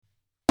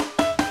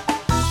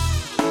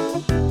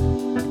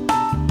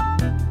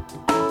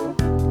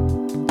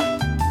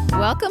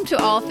Welcome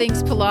to All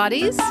Things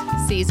Pilates,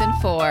 Season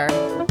 4.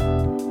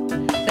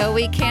 Though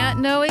we can't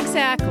know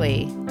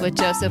exactly what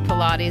Joseph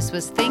Pilates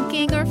was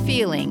thinking or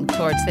feeling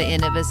towards the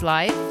end of his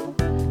life,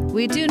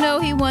 we do know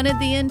he wanted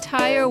the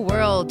entire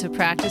world to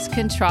practice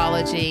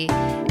Contrology,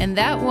 and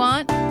that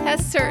want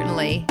has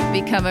certainly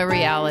become a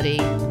reality.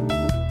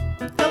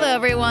 Hello,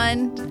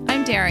 everyone.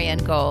 I'm Darian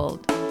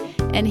Gold,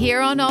 and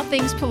here on All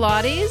Things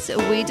Pilates,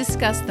 we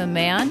discuss the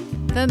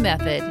man, the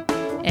method,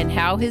 and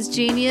how his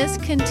genius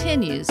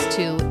continues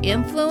to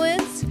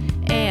influence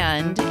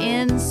and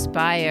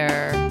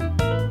inspire.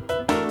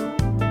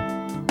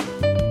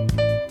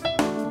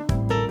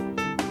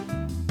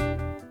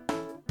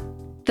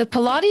 The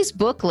Pilates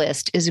book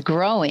list is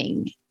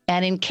growing,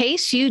 and in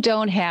case you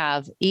don't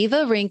have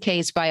Eva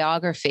Rinke's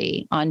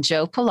biography on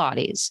Joe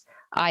Pilates,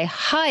 I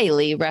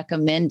highly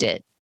recommend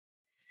it.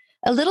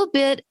 A little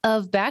bit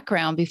of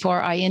background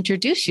before I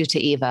introduce you to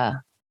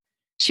Eva.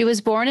 She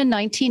was born in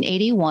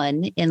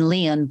 1981 in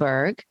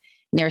Leonberg,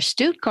 near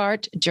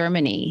Stuttgart,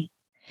 Germany.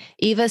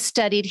 Eva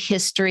studied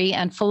history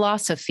and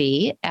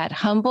philosophy at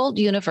Humboldt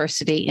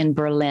University in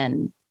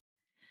Berlin.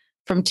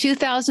 From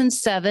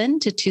 2007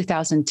 to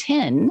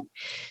 2010,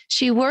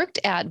 she worked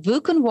at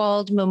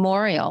Buchenwald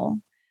Memorial,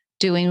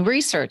 doing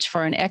research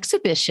for an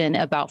exhibition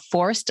about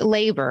forced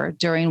labor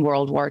during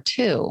World War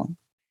II.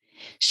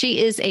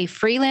 She is a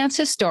freelance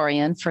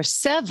historian for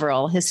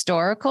several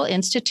historical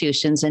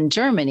institutions in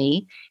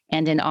Germany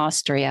and in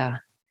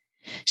Austria.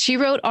 She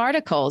wrote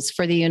articles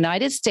for the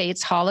United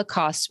States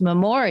Holocaust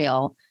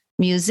Memorial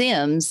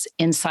Museum's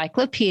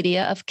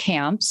Encyclopedia of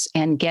Camps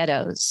and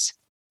Ghettos.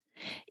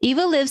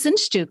 Eva lives in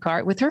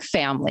Stuttgart with her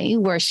family,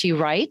 where she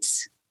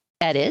writes,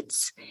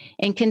 edits,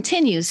 and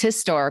continues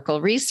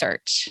historical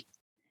research.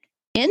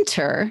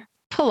 Enter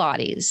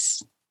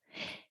Pilates.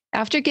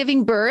 After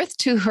giving birth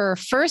to her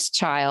first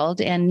child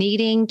and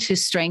needing to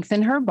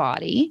strengthen her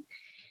body,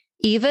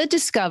 Eva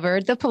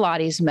discovered the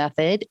Pilates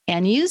method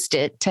and used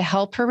it to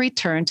help her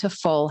return to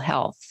full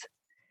health.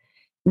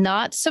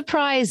 Not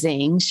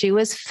surprising, she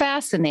was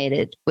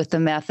fascinated with the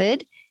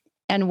method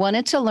and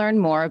wanted to learn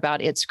more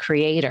about its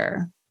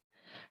creator.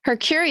 Her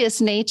curious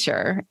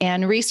nature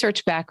and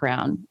research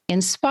background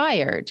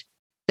inspired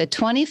the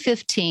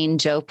 2015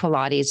 Joe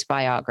Pilates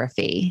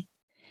biography.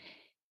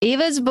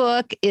 Eva's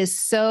book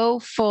is so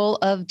full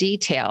of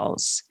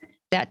details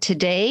that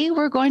today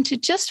we're going to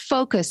just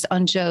focus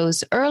on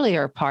Joe's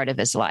earlier part of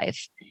his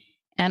life.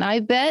 And I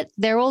bet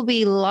there will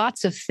be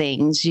lots of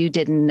things you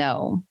didn't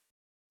know.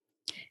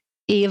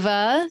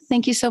 Eva,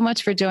 thank you so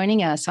much for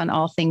joining us on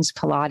All Things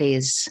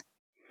Pilates.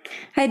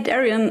 Hi,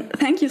 Darian.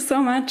 Thank you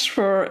so much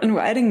for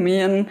inviting me.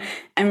 And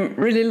I'm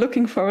really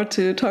looking forward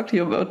to talk to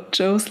you about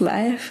Joe's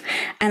life.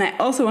 And I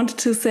also wanted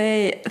to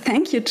say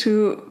thank you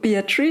to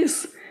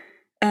Beatrice,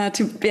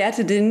 to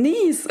Beate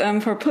Denise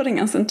for putting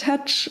us in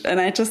touch. And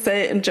I just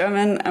say in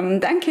German,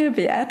 danke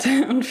Beate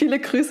und viele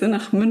Grüße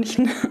nach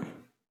München.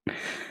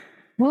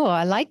 Oh,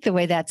 I like the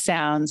way that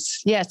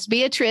sounds. Yes,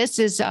 Beatrice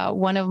is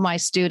one of my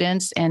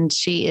students, and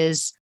she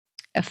is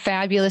a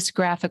fabulous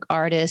graphic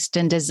artist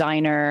and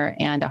designer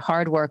and a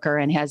hard worker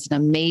and has an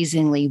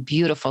amazingly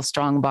beautiful,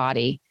 strong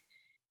body.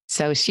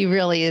 So she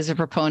really is a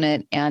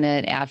proponent and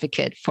an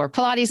advocate for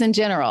Pilates in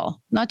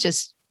general, not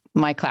just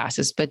my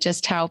classes, but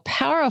just how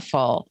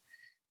powerful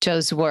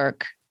Joe's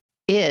work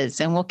is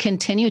and will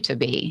continue to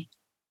be.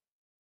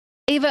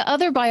 Eva,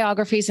 other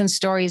biographies and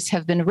stories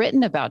have been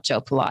written about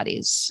Joe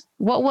Pilates.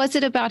 What was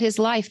it about his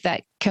life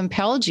that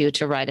compelled you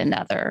to write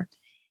another?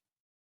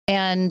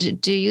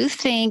 And do you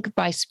think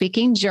by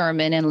speaking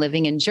German and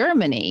living in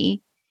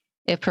Germany,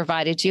 it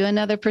provided you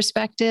another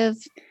perspective?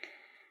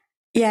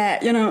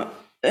 Yeah,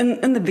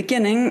 in the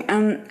beginning,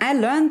 I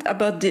learned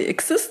about the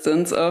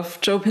existence of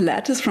Joe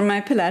Pilates from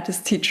my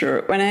Pilates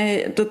teacher when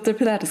I did the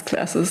Pilates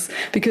classes,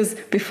 because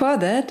before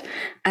that,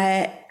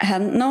 I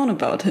hadn't known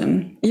about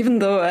him. Even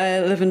though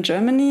I live in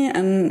Germany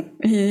and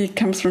he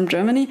comes from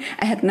Germany,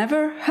 I had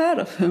never heard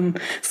of him.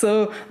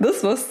 So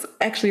this was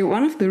actually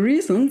one of the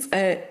reasons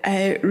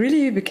I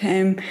really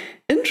became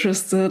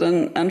interested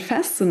and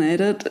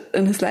fascinated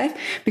in his life,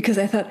 because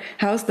I thought,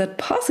 how is that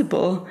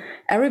possible?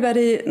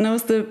 Everybody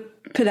knows the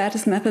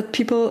Pilates method,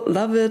 people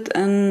love it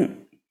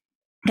and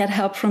get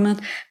help from it,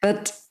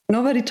 but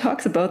nobody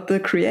talks about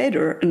the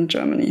creator in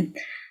Germany.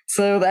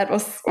 So that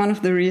was one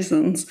of the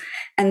reasons.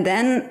 And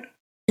then,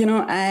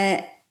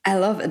 I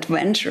love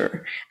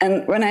adventure.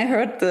 And when I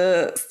heard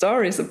the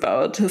stories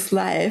about his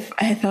life,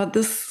 I thought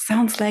this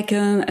sounds like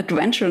an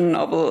adventure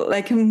novel,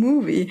 like a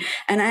movie.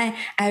 And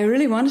I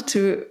really wanted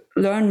to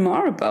learn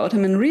more about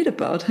him and read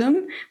about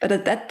him. But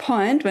at that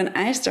point, when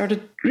I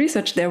started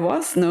research, there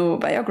was no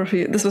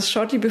biography. This was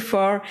shortly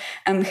before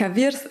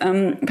Javier's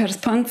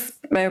Pérez Pont's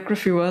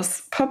biography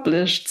was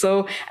published.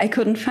 So I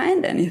couldn't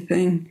find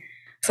anything.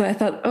 So I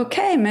thought,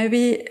 okay,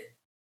 maybe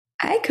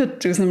I could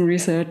do some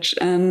research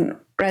and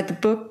write the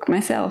book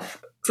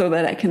myself so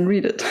that I can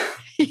read it.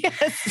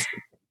 Yes.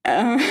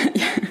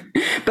 Yeah.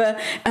 But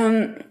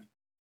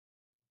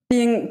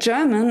being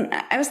German,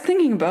 I was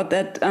thinking about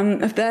that,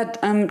 if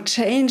that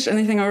changed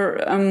anything or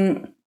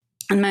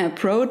in my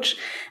approach.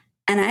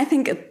 And I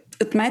think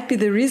it might be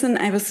the reason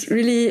I was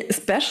really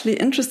especially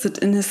interested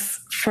in his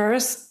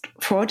first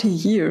 40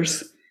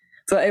 years.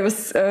 So I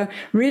was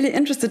really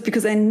interested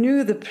because I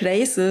knew the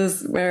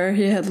places where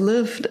he had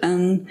lived,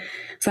 and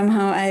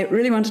somehow I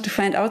really wanted to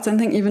find out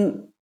something,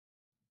 even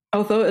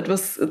although it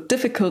was a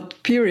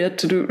difficult period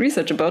to do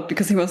research about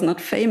because he was not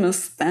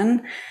famous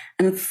then.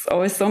 And it's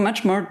always so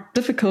much more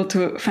difficult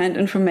to find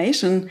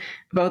information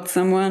about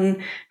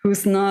someone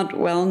who's not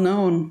well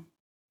known.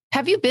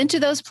 Have you been to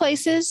those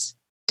places,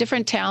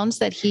 different towns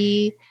that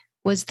he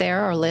was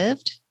there or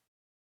lived?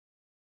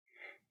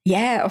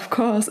 Yeah, of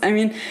course. I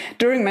mean,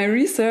 during my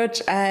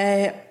research,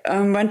 I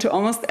went to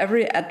almost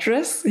every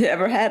address he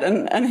ever had,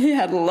 and he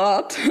had a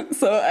lot.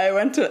 So I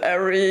went to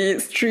every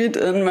street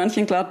in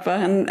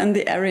Mönchengladbach and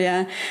the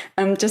area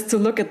just to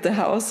look at the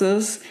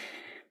houses.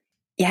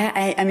 Yeah,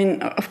 I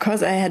mean, of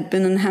course, I had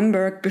been in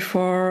Hamburg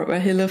before, where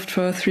he lived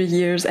for 3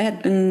 years. I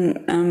had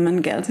been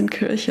in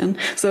Gelsenkirchen.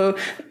 So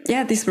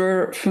yeah, these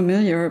were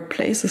familiar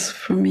places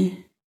for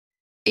me.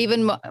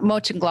 Even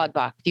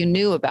Mönchengladbach, you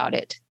knew about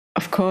it?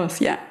 Of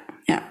course, yeah.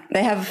 Yeah,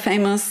 they have a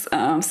famous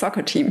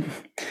soccer team.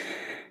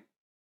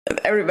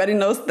 Everybody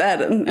knows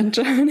that in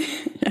Germany.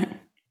 Yeah.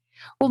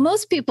 Well,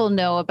 most people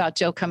know about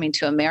Joe coming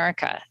to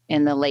America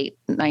in the late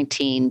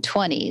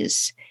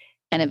 1920s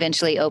and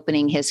eventually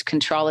opening his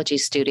Contrology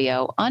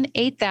studio on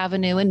 8th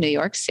Avenue in New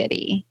York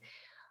City.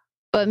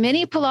 But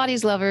many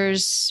Pilates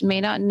lovers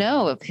may not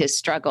know of his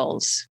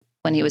struggles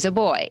when he was a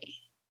boy.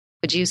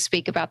 Would you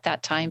speak about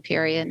that time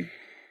period?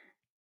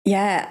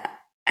 Yeah.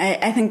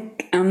 I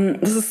think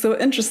this is so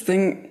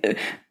interesting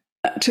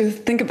to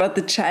think about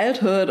the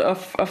childhood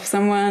of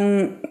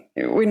someone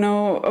we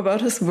know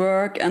about his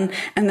work. And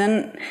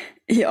then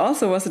he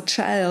also was a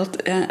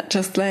child,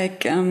 just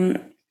like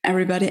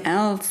everybody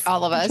else.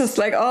 All of us. Just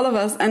like all of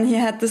us. And he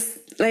had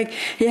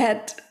he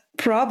had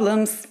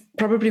problems,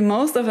 probably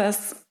most of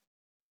us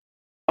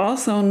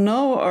also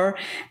know, or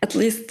at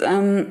least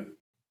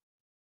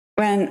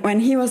when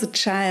he was a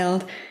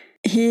child,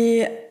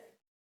 he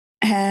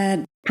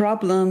had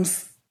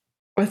problems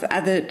with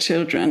other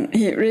children.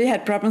 He really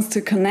had problems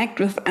to connect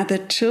with other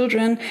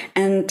children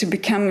and to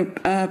become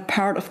a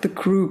part of the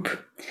group.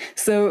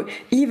 So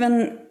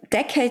even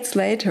decades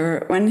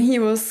later, when he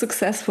was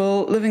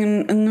successful living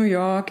in New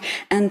York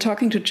and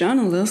talking to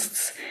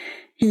journalists,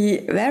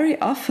 he very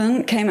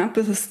often came up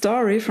with a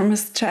story from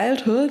his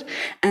childhood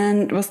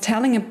and was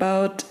telling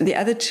about the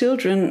other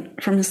children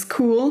from his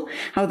school,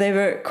 how they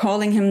were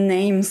calling him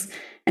names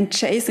and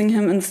chasing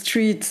him in the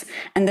streets,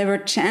 and they were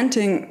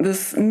chanting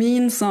this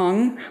mean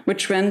song,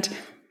 which went,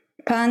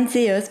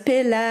 Pontius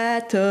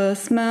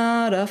Pilatus,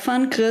 murder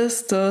von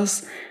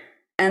Christus.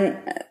 And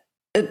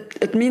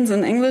it means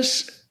in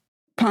English,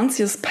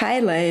 Pontius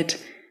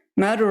Pilate,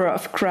 murderer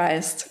of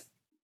Christ.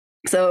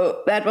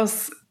 So that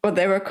was what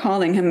they were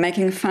calling him,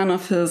 making fun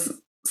of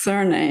his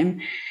surname.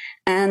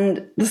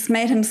 And this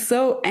made him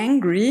so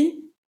angry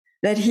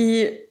that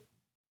he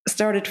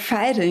started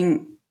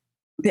fighting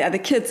the other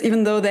kids,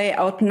 even though they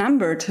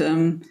outnumbered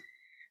him.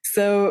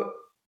 So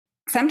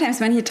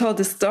sometimes when he told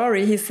the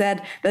story, he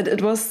said that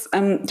it was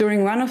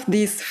during one of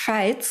these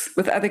fights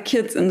with other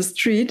kids in the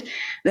street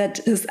that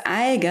his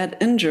eye got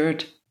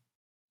injured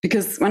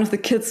because one of the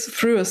kids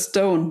threw a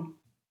stone.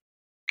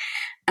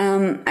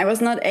 I was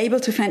not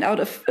able to find out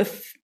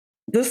if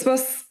this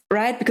was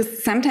right,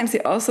 because sometimes he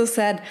also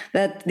said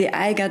that the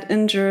eye got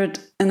injured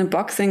in a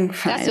boxing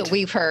fight. That's what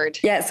we've heard.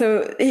 Yeah,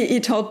 so he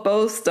told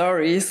both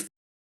stories.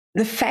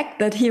 The fact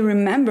that he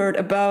remembered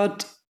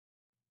about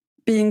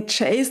being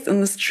chased in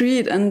the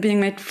street and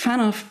being made fun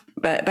of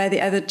by the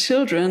other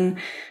children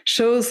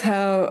shows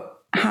how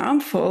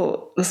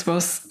harmful this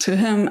was to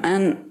him.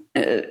 And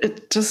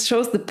it just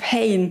shows the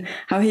pain,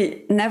 how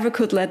he never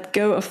could let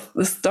go of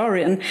the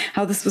story and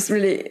how this was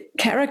really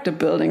character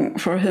building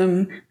for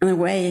him in a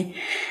way.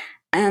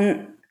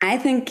 And I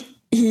think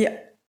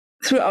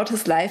throughout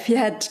his life, he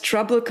had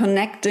trouble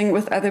connecting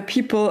with other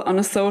people on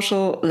a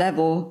social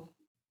level.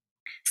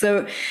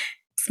 So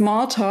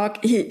small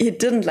talk, he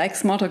didn't like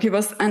small talk. He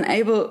was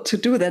unable to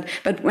do that.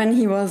 But when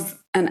he was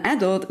an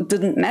adult, it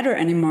didn't matter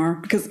anymore,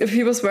 because if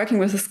he was working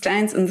with his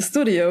clients in the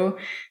studio,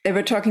 they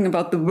were talking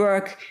about the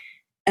work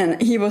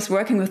and he was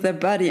working with their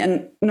body,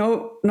 and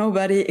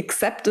nobody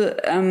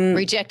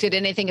rejected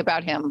anything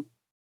about him.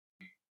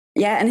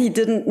 Yeah. And he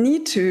didn't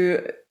need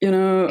to,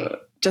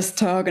 just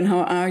talk and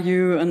how are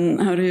you and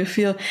how do you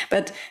feel?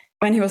 But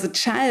when he was a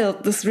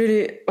child, this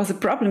really was a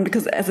problem,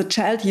 because as a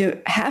child,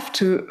 you have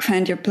to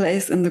find your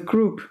place in the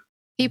group.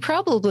 He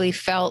probably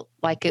felt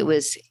like it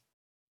was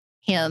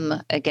him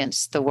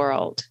against the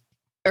world.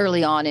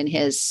 Early on in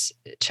his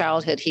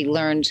childhood, he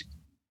learned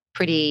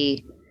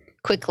pretty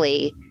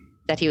quickly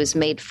that he was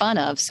made fun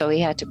of, so he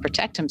had to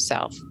protect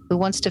himself. Who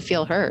wants to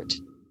feel hurt,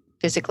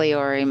 physically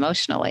or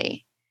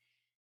emotionally?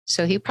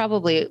 So he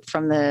probably,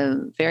 from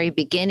the very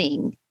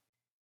beginning,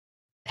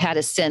 had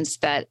a sense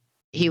that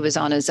he was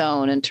on his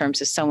own in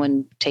terms of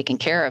someone taking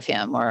care of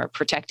him or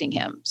protecting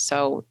him.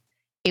 So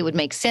it would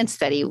make sense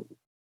that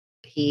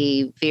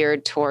he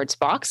veered towards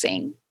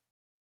boxing.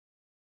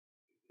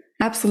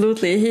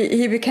 Absolutely.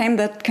 He became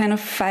that kind of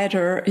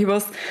fighter. He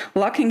was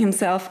locking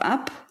himself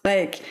up,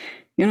 like,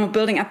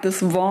 building up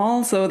this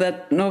wall so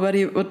that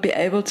nobody would be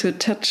able to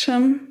touch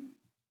him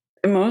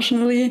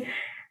emotionally.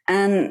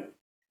 And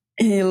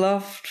he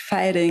loved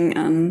fighting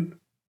and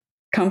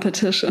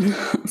competition.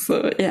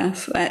 So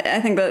yes,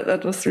 I think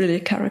that was really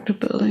character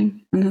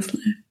building in his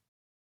life.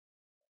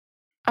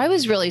 I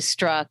was really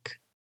struck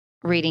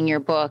reading your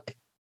book,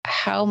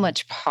 how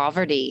much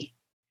poverty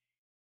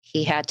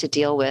he had to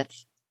deal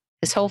with.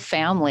 His whole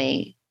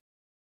family,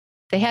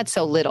 they had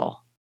so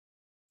little,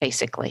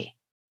 basically.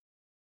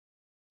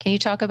 Can you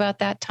talk about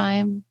that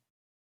time?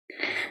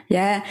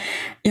 Yeah,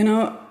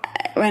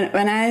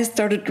 when I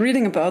started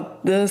reading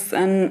about this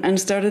and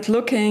started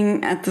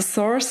looking at the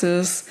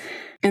sources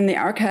in the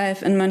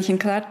archive in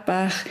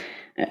Mönchengladbach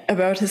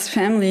about his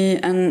family,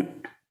 and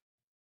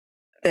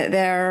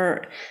there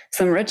are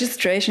some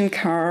registration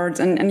cards,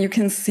 and you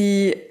can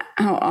see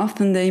how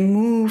often they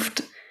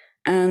moved,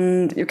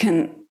 and you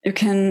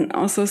can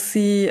also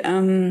see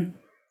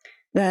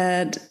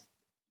that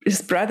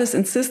his brothers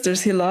and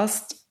sisters, he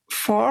lost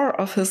 4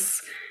 of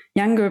his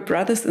younger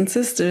brothers and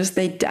sisters.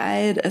 They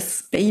died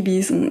as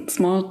babies and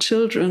small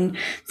children.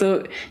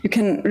 So you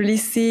can really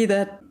see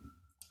that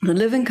the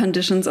living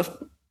conditions of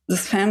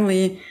this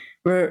family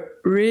were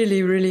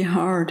really, really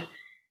hard.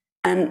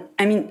 And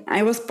I mean,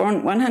 I was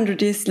born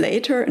 100 years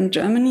later in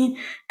Germany,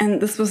 and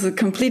this was a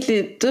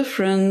completely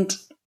different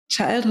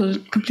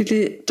childhood,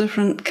 completely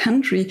different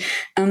country.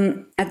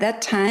 At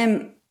that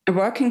time, a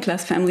working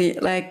class family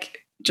like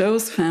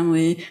Joe's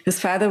family, his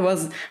father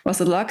was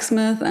a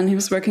locksmith and he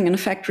was working in a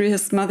factory.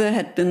 His mother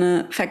had been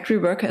a factory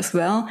worker as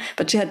well,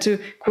 but she had to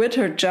quit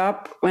her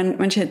job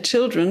when she had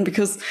children,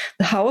 because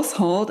the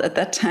household at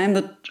that time,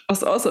 that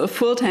was also a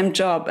full-time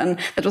job, and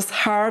that was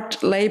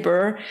hard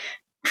labor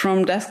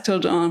from dusk till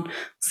dawn.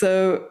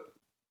 So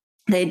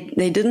they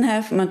didn't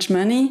have much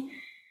money.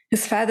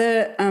 His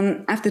father,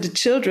 after the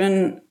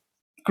children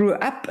grew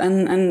up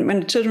and when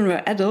the children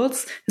were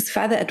adults, his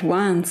father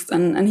advanced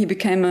and he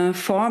became a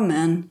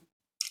foreman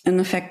in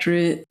the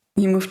factory.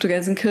 He moved to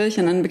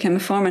Gelsenkirchen and became a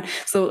foreman.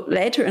 So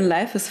later in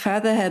life, his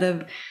father had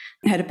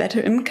a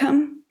better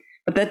income,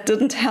 but that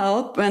didn't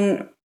help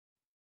when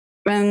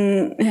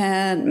he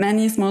had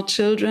many small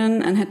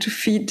children and had to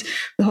feed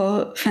the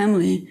whole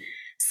family.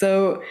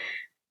 So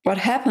what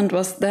happened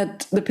was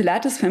that the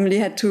Pilates family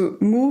had to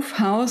move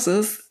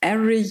houses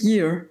every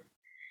year.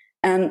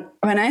 And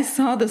when I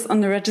saw this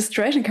on the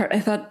registration card, I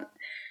thought,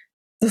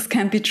 this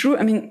can't be true.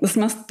 I mean, this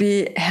must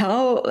be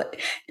hell.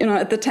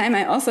 At the time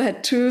I also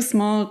had 2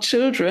 small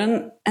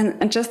children,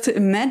 and just to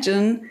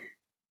imagine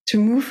to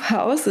move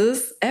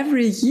houses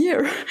every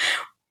year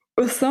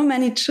with so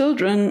many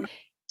children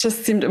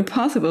just seemed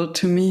impossible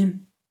to me.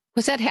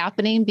 Was that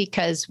happening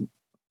because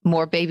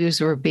more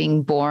babies were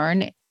being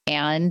born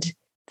and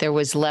there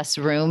was less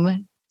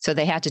room, so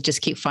they had to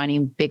just keep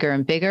finding bigger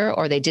and bigger,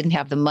 or they didn't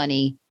have the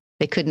money,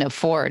 they couldn't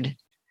afford,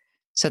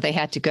 so they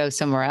had to go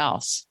somewhere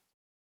else?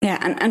 Yeah,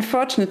 and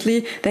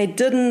unfortunately, they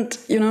didn't,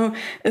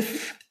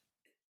 if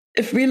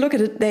we look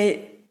at it,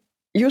 they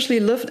usually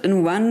lived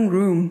in one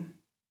room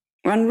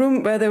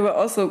where they were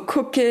also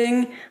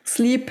cooking,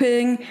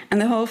 sleeping,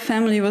 and the whole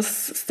family was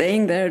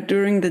staying there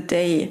during the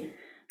day.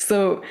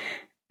 So,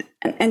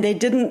 and they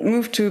didn't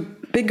move to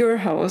bigger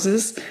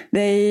houses.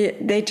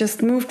 They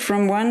just moved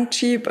from one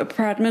cheap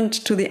apartment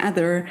to the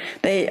other.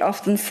 They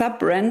often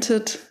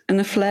sub-rented in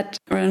a flat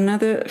where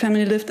another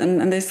family lived,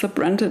 and they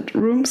sub-rented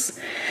rooms.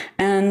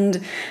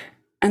 And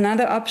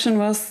another option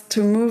was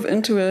to move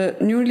into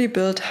a newly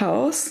built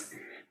house,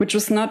 which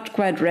was not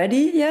quite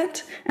ready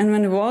yet. And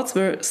when the walls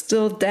were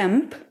still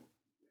damp,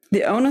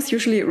 the owners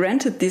usually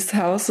rented these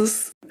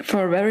houses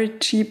for a very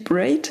cheap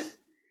rate.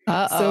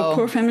 So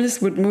poor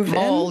families would move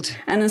mold. In.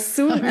 And as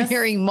soon I'm as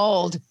hearing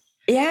mold.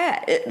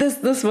 Yeah,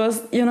 this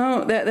was,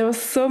 there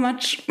was so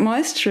much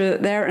moisture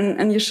there,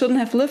 and you shouldn't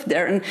have lived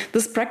there. And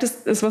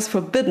this was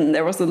forbidden.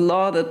 There was a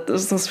law that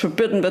this was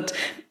forbidden, but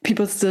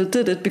people still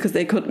did it because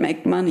they could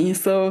make money.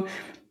 So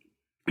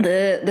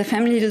the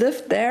family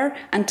lived there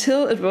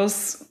until it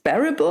was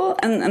bearable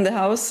and the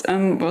house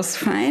was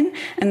fine.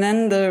 And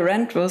then the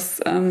rent was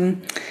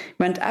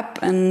went up,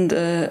 and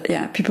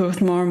people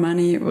with more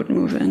money would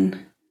move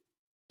in.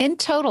 In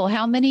total,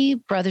 how many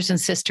brothers and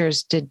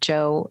sisters did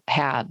Joe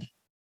have?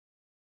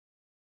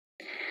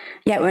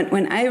 Yeah,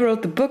 when I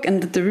wrote the book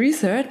and did the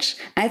research,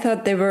 I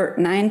thought there were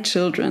 9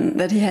 children,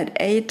 that he had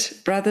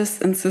 8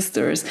 brothers and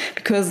sisters,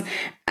 because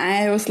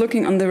I was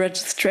looking on the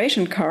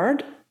registration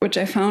card, which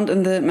I found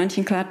in the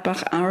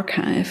Mönchengladbach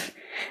archive.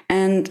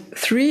 And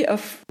 3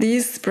 of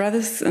these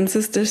brothers and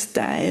sisters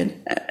died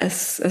as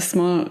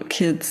small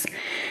kids.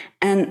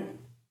 And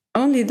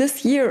only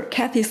this year,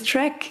 Kathy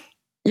Streck,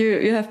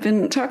 you have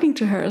been talking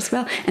to her as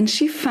well, and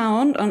she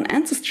found on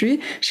Ancestry,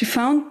 she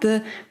found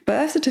the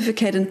birth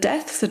certificate and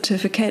death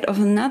certificate of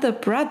another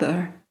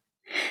brother.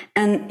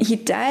 And he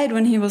died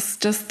when he was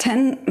just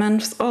 10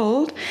 months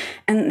old,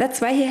 and that's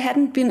why he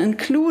hadn't been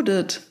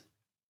included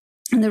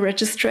in the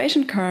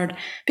registration card,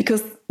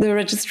 because the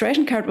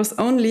registration card was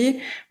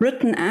only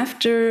written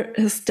after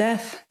his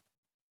death.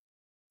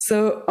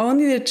 So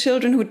only the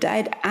children who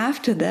died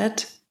after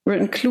that were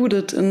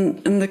included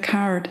in the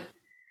card.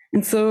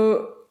 And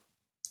so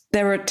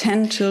there were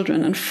 10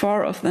 children and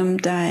 4 of them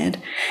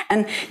died.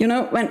 And,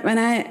 when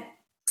I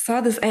saw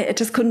this, I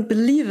just couldn't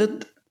believe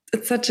it.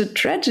 It's such a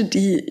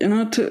tragedy,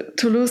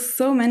 to lose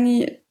so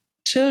many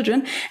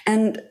children.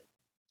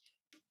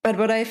 But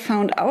what I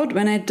found out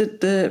when I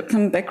did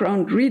some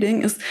background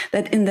reading is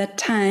that in that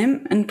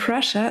time in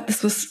Prussia,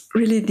 this was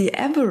really the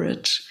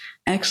average,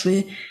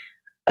 actually.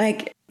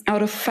 Like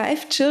out of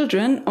 5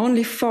 children,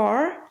 only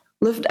 4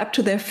 lived up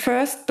to their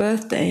first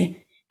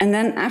birthday. And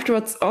then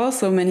afterwards,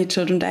 also many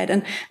children died.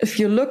 And if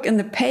you look in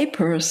the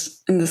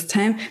papers in this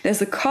time,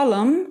 there's a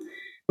column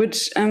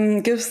which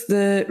gives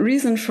the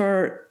reason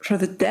for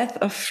the death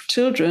of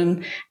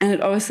children. And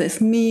it always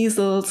says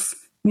measles,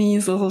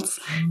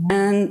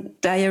 and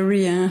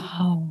diarrhea.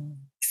 Oh.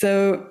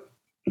 So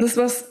this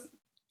was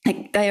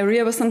like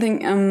diarrhea was something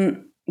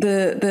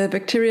the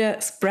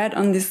bacteria spread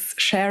on these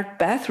shared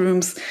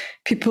bathrooms.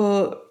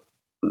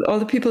 All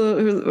the people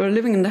who were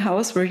living in the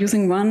house were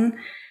using one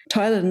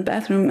toilet and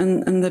bathroom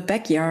in the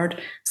backyard.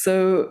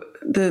 So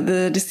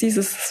the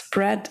diseases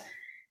spread,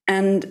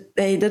 and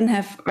they didn't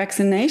have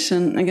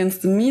vaccination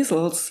against the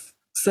measles.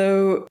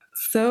 So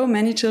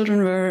many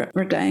children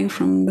were dying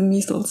from the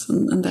measles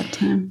in that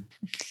time.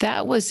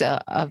 That was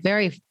a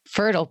very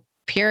fertile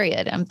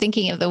period. I'm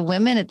thinking of the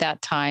women at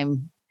that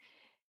time.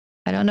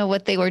 I don't know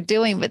what they were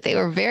doing, but they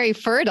were very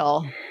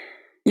fertile.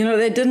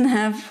 They didn't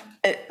have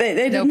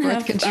didn't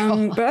have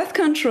birth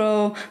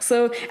control.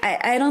 So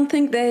I don't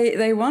think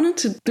they wanted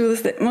to do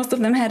this. Most of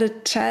them had a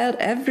child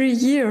every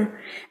year,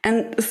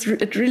 and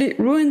it really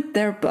ruined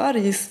their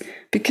bodies.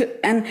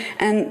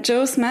 And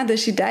Jo's mother,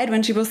 she died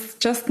when she was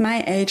just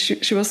my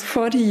age. She was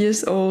 40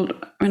 years old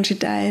when she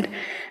died,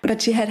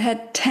 but she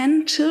had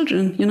 10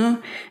 children,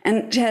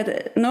 and she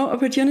had no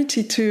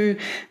opportunity to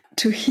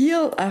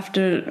heal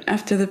after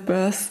the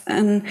birth.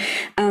 And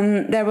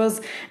there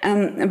was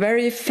a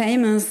very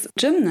famous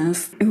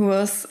gymnast who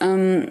was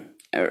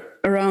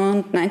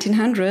around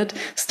 1900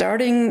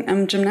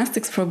 starting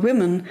gymnastics for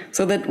women,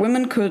 so that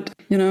women could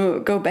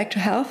go back to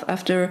health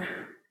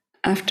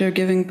after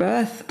giving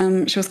birth.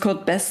 She was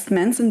called Bess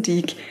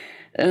Mensendijk,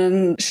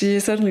 and she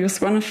certainly was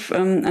one of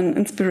an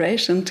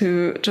inspiration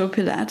to Jo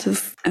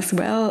Pilates as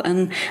well.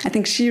 And I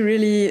think she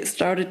really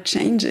started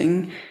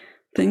changing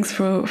things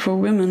for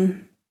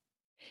women.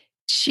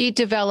 She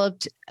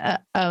developed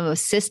a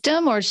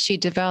system, or she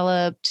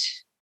developed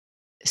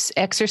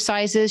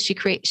exercises?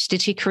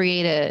 Did she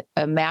create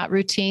a mat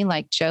routine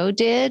like Jo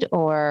did,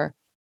 or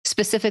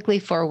specifically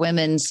for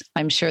women's,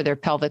 I'm sure, their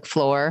pelvic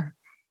floor?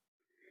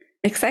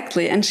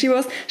 Exactly. And she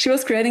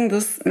was creating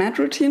this mat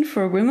routine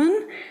for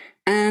women,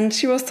 and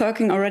she was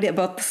talking already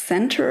about the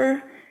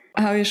center,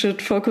 how you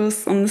should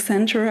focus on the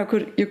center, how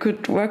you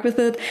could work with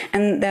it.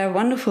 And there are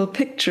wonderful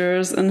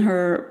pictures in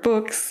her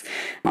books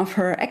of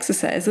her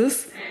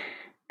exercises.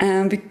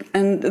 And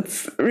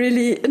it's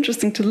really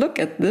interesting to look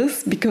at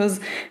this, because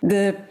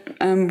the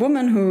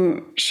woman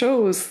who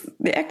shows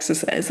the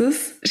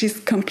exercises, she's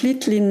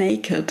completely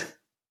naked.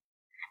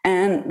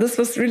 And this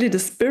was really the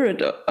spirit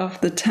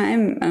of the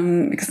time,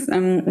 because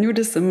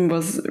nudism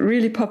was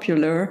really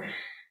popular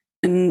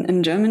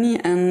in Germany,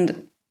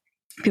 and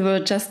people were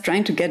just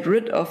trying to get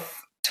rid of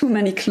too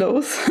many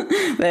clothes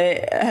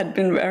they had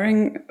been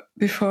wearing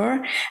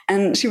before.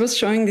 And she was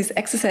showing these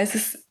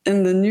exercises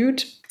in the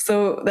nude,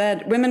 so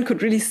that women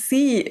could really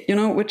see,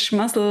 which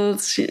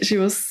muscles she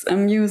was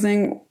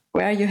using,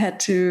 where you had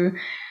to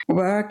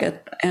work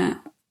at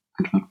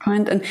what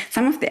point. And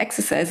some of the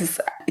exercises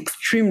are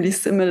extremely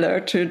similar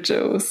to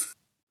Jo's.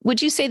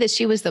 Would you say that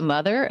she was the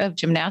mother of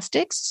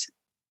gymnastics,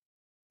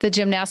 the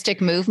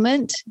gymnastic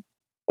movement?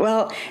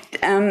 Well,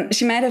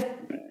 she might have.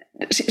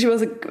 She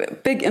was a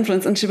big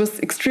influence, and she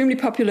was extremely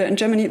popular in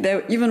Germany.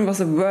 There even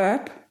was a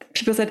verb.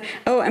 People said,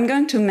 "Oh, I'm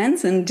going to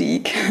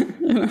Mensendijk."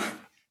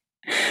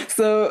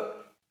 So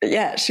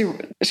yeah, she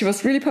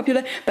was really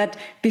popular. But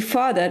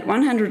before that,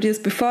 100 years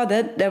before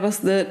that, there was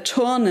the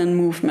Turnen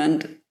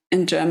movement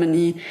in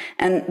Germany,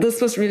 and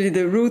this was really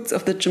the roots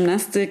of the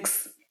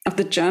gymnastics, of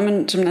the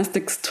German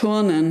gymnastics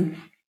Turnen.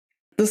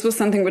 This was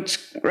something which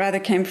rather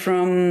came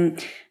from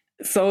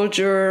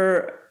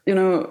soldiers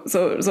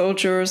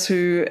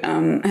who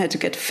had to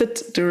get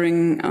fit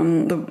during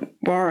the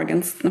war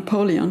against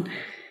Napoleon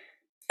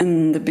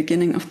in the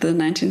beginning of the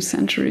 19th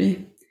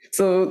century.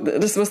 So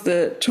this was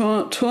the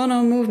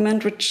Turner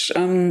movement, which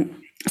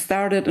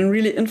started and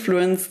really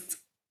influenced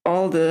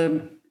all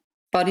the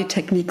body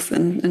techniques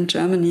in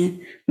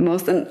Germany the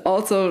most, and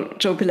also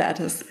Jo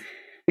Pilates,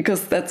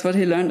 because that's what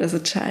he learned as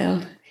a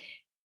child.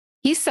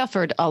 He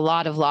suffered a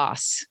lot of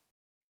loss,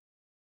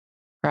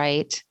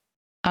 right?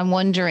 I'm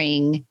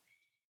wondering,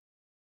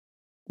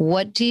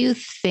 what do you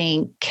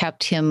think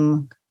kept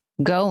him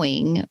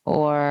going?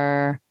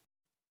 Or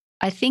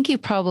I think you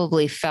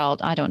probably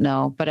felt, I don't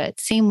know, but it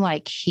seemed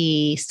like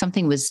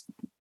something was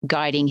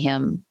guiding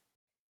him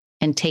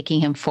and taking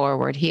him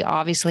forward. He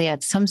obviously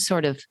had some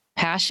sort of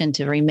passion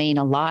to remain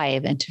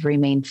alive and to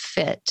remain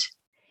fit.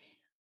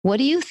 What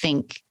do you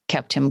think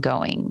kept him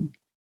going?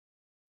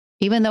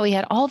 even though he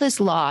had all this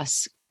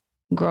loss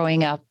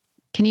growing up,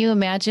 can you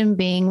imagine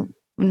being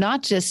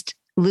not just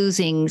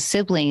losing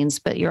siblings,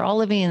 but you're all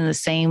living in the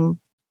same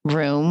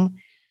room,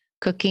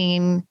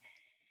 cooking,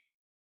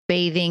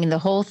 bathing, the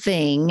whole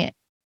thing?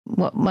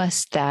 What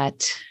must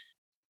that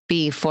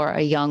be for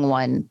a young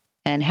one,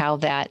 and how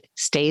that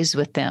stays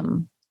with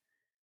them?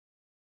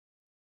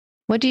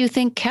 What do you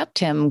think kept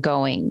him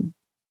going?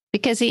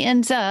 Because he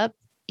ends up,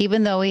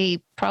 even though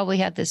he probably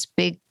had this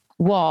big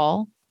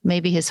wall,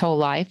 maybe his whole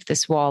life,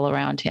 this wall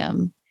around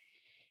him,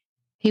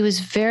 he was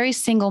very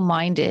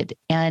single-minded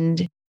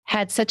and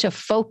had such a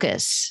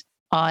focus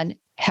on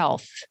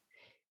health.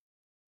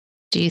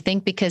 Do you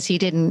think because he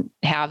didn't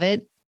have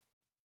it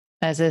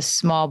as a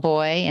small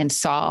boy and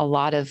saw a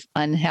lot of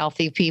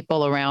unhealthy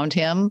people around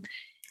him?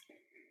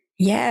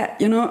 Yeah,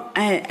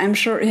 I'm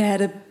sure he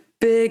had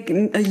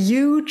a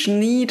huge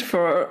need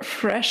for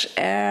fresh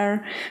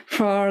air,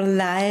 for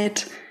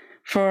light,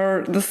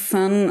 for the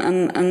sun,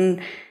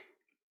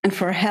 and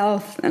for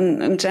health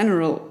and in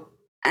general.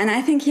 And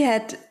I think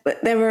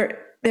there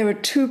were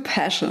two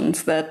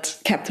passions that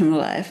kept him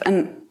alive.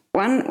 And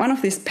one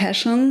of these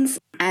passions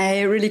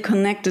I really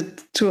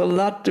connected to a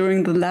lot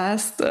during the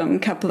last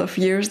couple of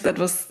years. That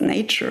was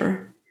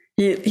nature.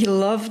 He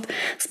loved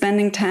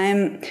spending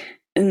time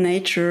in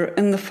nature,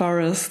 in the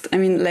forest. I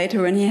mean,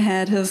 later when he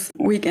had his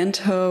weekend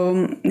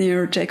home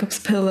near Jacob's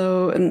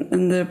Pillow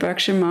in the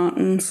Berkshire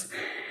Mountains,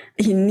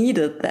 he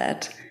needed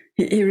that.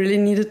 He really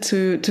needed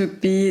to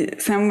be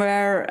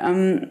somewhere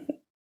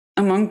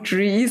among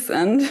trees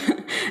and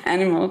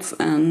animals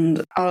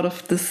and out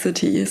of the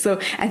city. So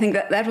I think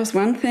that was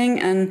one thing.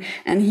 And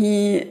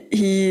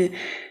he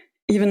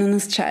even in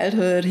his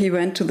childhood, he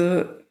went to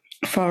the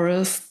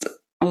forest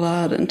a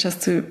lot, and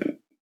just to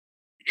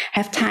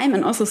have time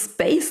and also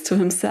space to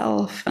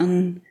himself,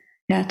 and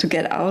to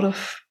get out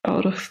of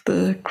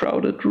the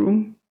crowded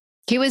room.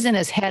 He was in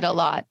his head a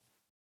lot,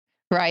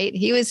 right?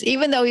 He was,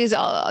 even though he's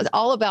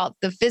all about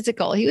the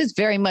physical, he was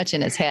very much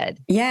in his head.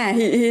 Yeah,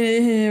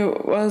 he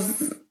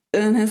was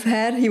in his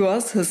head. He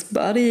was his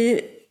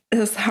body.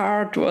 His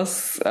heart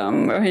was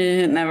where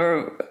he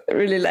never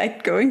really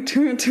liked going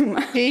too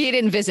much. He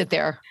didn't visit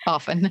there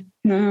often.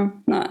 No,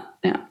 not,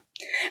 yeah.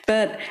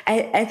 But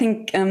I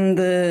think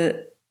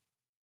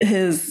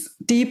his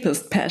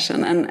deepest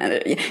passion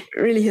and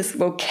really his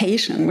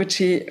vocation, which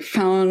he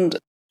found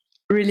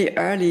really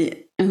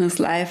early in his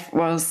life,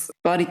 was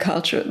body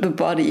culture, the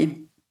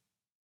body.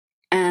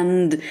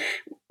 And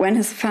when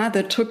his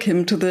father took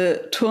him to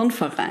the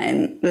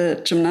Turnverein,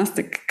 the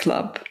gymnastic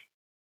club,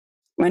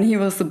 when he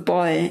was a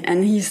boy,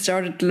 and he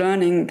started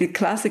learning the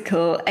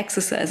classical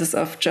exercises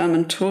of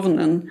German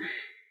Turnen,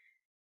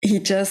 he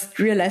just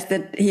realized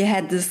that he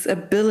had this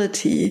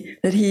ability,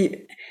 that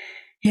he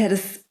had a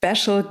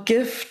special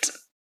gift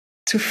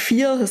to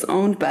feel his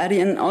own body,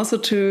 and also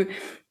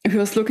if he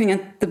was looking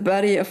at the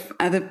body of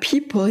other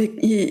people,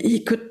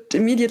 he could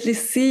immediately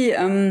see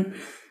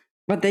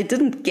what they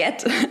didn't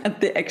get at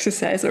the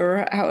exercise,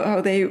 or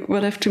how they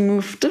would have to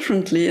move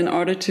differently in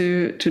order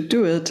to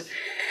do it.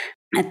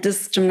 At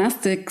this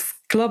gymnastics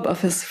club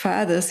of his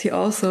father's, he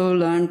also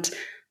learned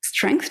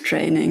strength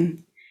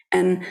training.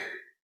 And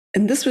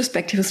in this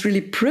respect, he was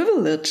really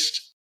privileged.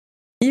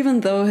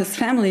 Even though his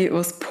family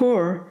was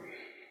poor,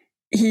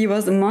 he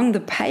was among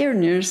the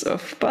pioneers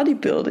of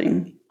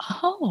bodybuilding.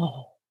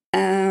 Oh.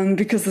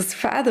 Because his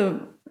father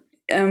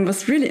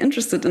was really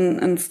interested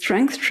in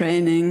strength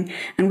training.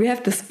 And we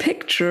have this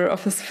picture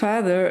of his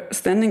father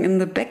standing in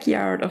the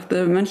backyard of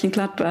the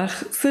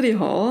Mönchengladbach City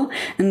Hall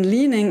and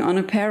leaning on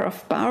a pair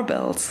of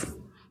barbells.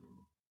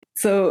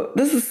 So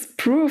this is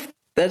proof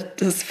that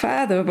his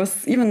father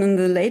was, even in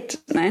the late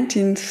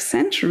 19th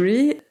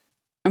century,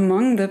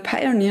 among the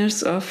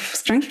pioneers of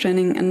strength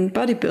training and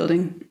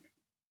bodybuilding.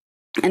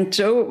 And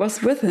Joe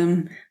was with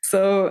him.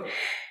 So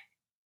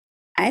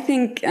I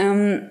think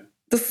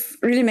this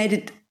really made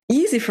it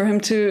easy for him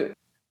to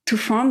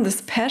form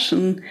this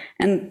passion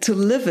and to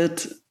live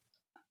it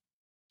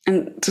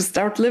and to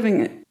start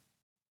living it.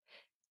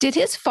 Did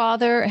his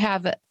father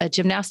have a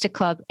gymnastic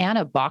club and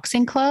a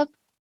boxing club?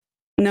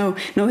 No,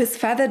 his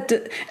father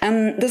did.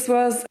 This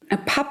was a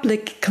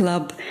public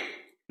club.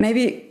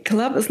 Maybe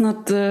club is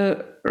not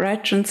the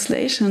right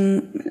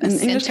translation in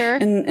English.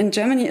 In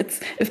Germany, it's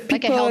if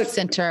people, like a health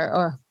center,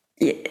 or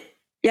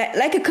yeah,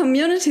 like a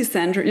community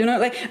center.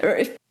 Or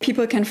if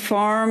people can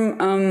form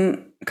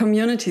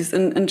communities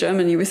in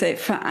Germany, we say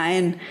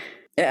Verein.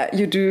 Yeah,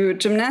 you do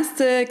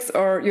gymnastics,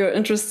 or you're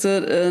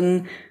interested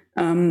in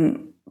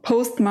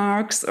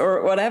postmarks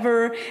or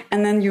whatever,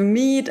 and then you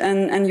meet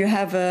and you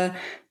have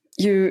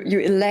you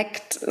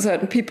elect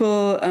certain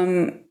people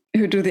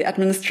who do the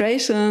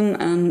administration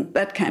and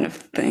that kind of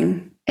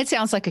thing. It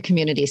sounds like a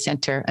community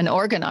center, and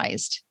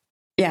organized.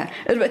 Yeah,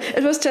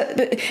 it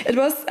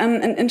was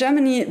in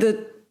Germany,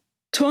 the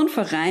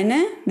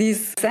Turnvereine,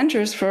 these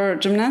centers for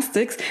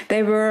gymnastics,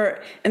 they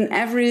were in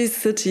every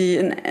city,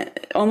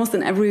 almost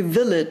in every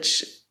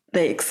village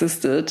they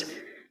existed,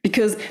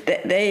 because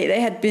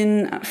they had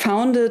been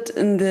founded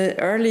in the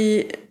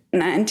early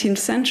 19th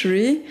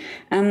century,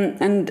 and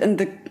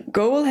the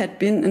goal had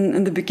been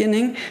in the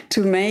beginning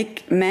to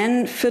make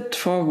men fit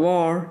for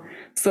war.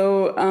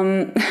 So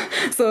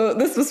so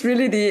this was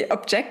really the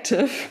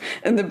objective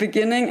in the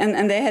beginning,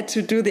 and they had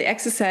to do the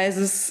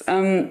exercises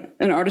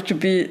in order to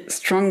be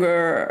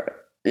stronger.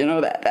 You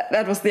know,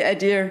 that was the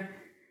idea.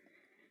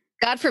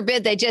 God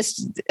forbid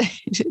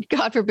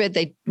God forbid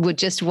they would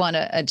just want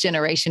a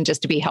generation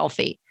just to be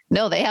healthy.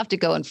 No, they have to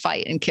go and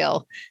fight and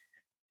kill.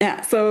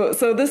 Yeah, so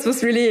this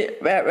was really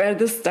where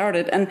this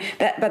started,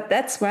 but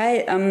that's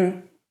why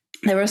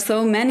there were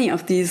so many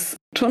of these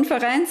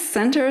Turnvereins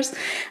centers,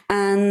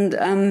 and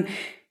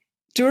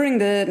during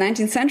the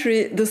 19th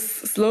century,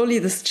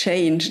 this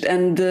changed,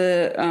 and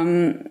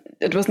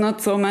it was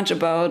not so much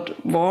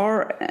about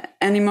war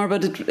anymore,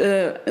 but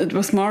it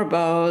was more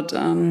about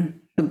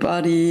the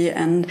body,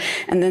 and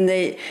then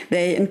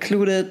they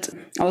included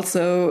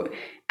also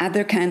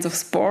other kinds of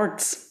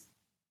sports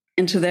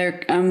into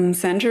their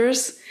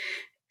centers.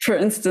 For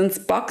instance,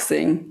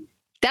 boxing.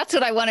 That's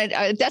what I wanted.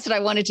 That's what I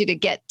wanted you to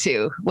get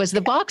to, was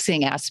the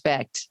boxing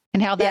aspect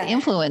and how that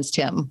influenced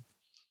him.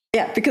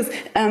 Yeah, because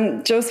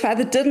Joe's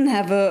father didn't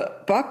have a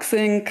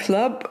boxing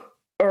club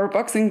or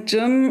boxing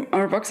gym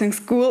or boxing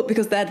school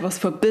because that was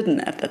forbidden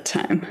at that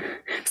time.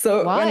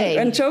 So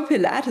when Joe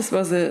Pilates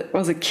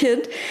was a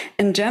kid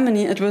in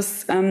Germany, it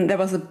was there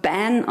was a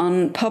ban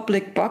on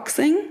public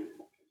boxing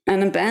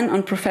and a ban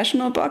on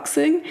professional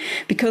boxing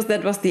because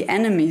that was the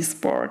enemy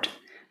sport.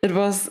 It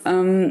was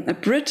a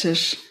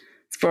British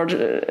sport,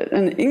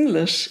 an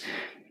English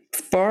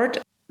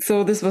sport.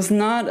 So this was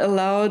not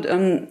allowed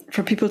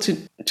for people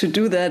to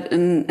do that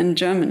in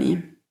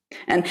Germany.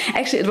 And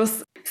actually, it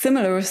was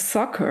similar with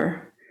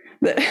soccer.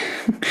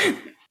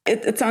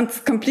 It sounds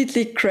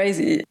completely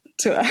crazy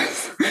to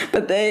us,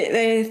 but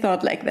they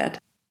thought like that.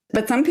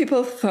 But some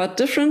people thought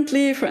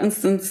differently. For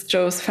instance,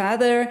 Joe's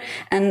father,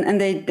 and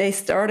they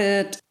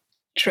started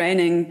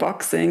training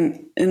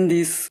boxing in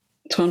these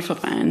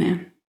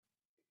Turnvereine.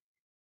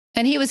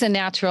 And he was a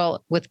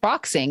natural with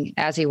boxing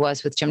as he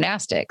was with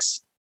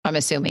gymnastics, I'm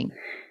assuming.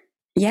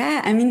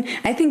 Yeah, I mean,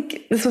 I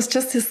think this was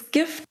just his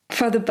gift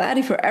for the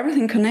body, for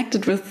everything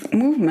connected with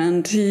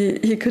movement.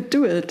 He could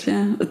do it.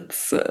 Yeah,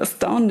 it's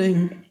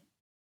astounding.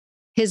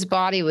 His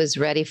body was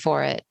ready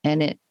for it,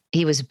 and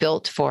he was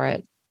built for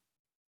it.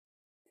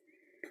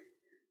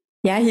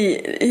 Yeah,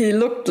 he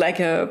looked like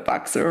a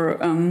boxer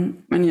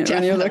when you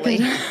look at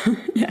him.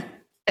 Yeah,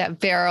 that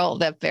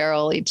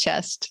barrel-y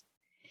chest.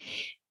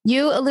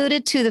 You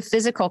alluded to the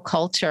physical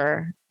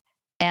culture,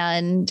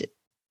 and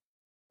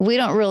we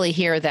don't really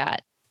hear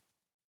that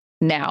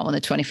now in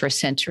the 21st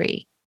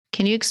century.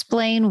 Can you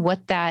explain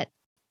what that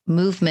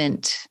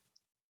movement,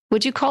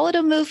 would you call it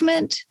a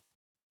movement?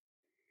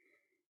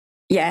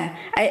 Yeah,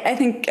 I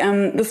think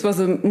this was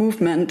a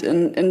movement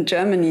in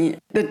Germany.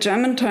 The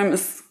German term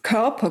is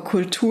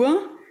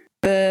Körperkultur.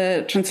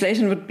 The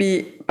translation would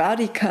be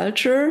body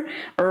culture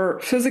or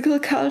physical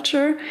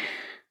culture.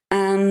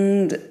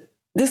 And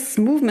this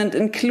movement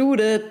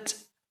included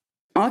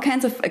all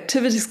kinds of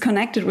activities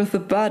connected with the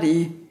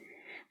body.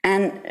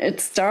 And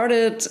it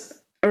started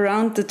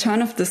around the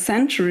turn of the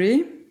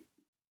century,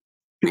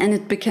 and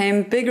it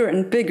became bigger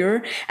and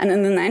bigger. And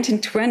in the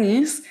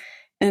 1920s,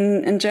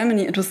 in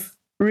Germany, it was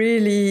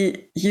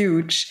really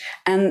huge.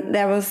 And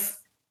there was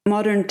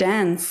modern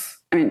dance.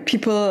 I mean,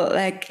 people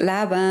like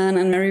Laban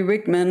and Mary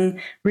Wigman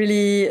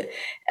really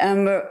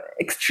were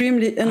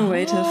extremely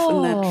innovative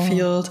in that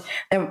field.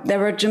 There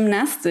were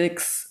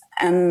gymnastics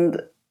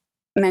and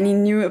many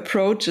new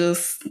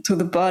approaches to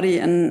the body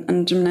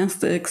and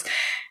gymnastics.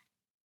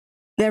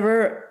 There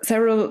were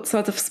several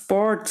sorts of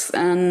sports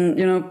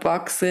and,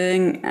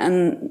 boxing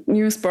and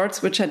new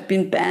sports which had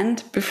been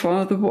banned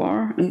before the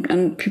war,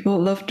 and people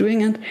loved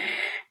doing it.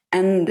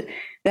 And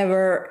there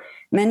were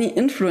many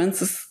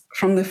influences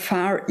from the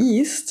Far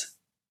East.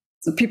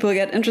 So people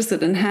get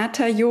interested in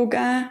Hatha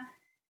yoga,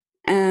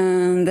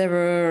 and there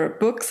were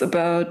books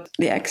about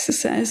the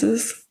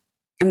exercises.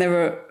 And there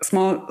were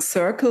small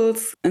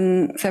circles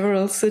in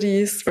several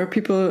cities where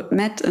people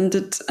met and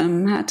did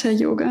Hatha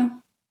yoga.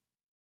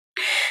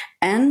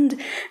 And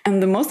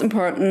the most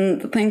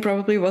important thing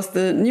probably was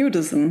the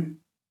nudism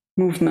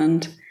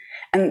movement.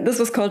 And this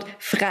was called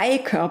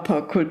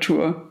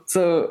Freikörperkultur,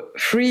 so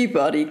free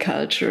body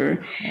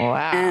culture.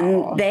 Wow.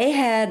 And they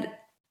had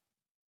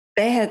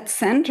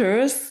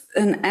centers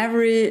in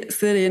every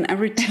city, in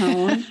every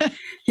town.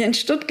 Here in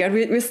Stuttgart,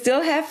 we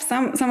still have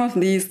some of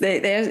these.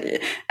 They're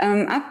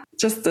up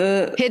just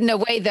hidden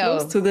away though,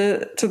 close to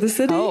the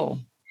city. Oh,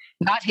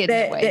 not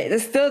hidden away. They're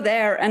still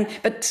there,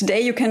 but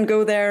today you can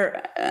go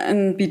there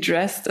and be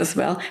dressed as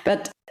well.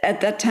 But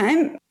at that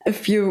time,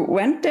 if you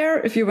went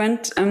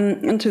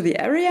into the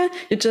area,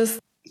 you just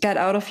got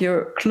out of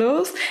your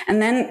clothes,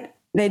 and then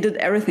they did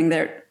everything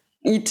there,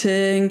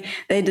 eating.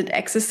 They did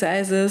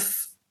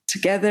exercises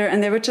together,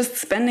 and they were just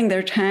spending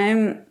their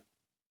time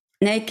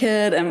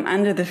naked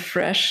under the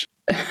fresh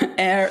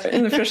air,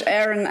 in the fresh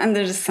air and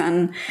under the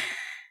sun.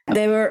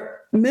 There were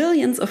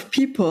millions of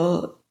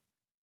people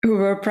who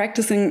were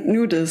practicing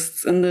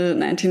nudists in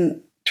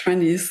the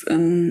 1920s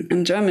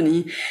in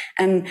Germany.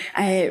 And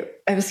I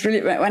was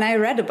really, when I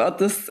read about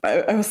this,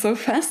 I was so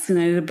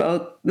fascinated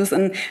about this.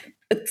 And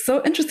it's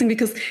so interesting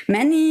because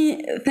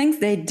many things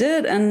they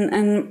did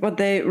and what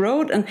they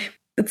wrote, and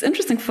it's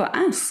interesting for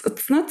us.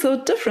 It's not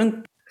so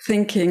different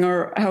thinking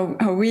or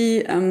how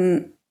we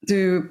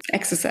do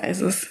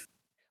exercises.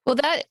 Well,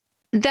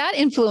 that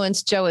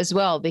influenced Joe as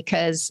well,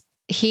 because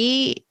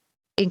he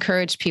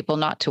encouraged people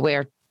not to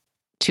wear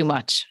too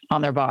much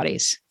on their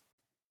bodies.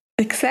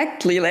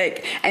 Exactly.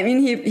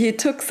 He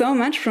took so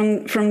much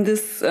from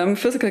this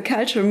physical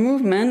culture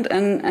movement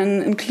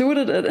and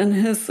included it in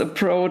his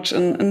approach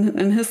and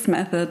in his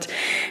method.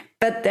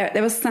 But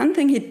there was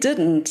something he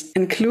didn't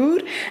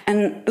include.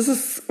 And this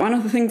is one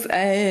of the things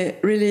I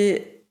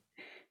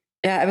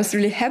was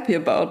really happy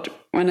about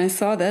when I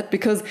saw that,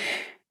 because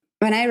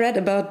when I read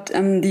about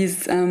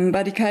these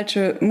body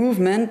culture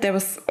movement, there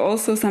was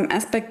also some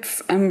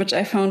aspects which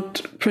I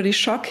found pretty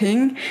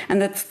shocking,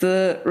 and that's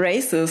the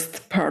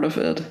racist part of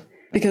it.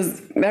 Because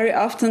very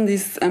often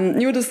these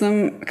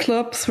nudism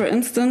clubs, for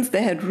instance,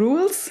 they had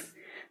rules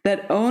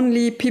that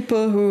only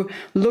people who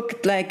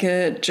looked like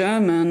a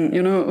German,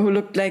 who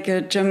looked like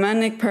a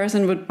Germanic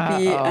person would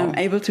be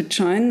able to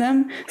join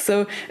them.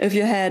 So if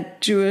you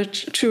had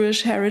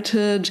Jewish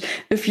heritage,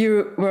 if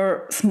you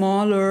were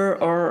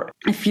smaller, or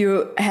if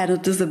you had a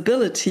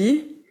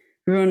disability,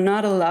 you were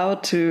not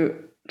allowed to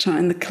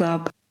join the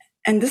club.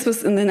 And this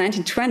was in the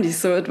 1920s,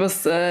 so it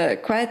was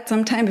quite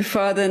some time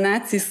before the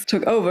Nazis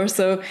took over.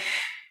 So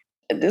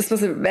this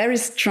was a very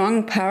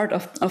strong part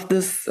of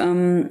this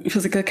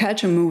physical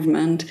culture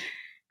movement.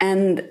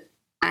 And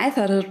I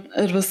thought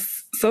it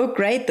was so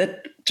great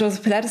that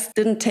Joseph Pilates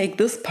didn't take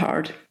this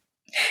part.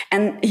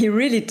 And he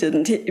really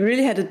didn't. He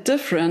really had a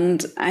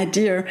different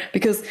idea,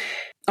 because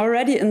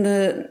already in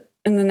the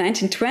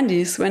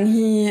 1920s, when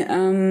he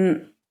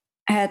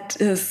had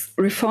his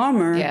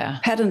reformer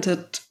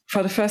patented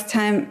for the first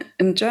time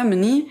in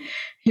Germany,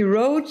 he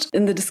wrote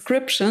in the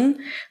description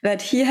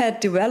that he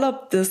had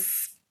developed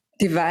this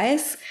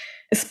device,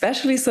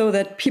 especially so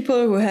that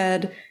people who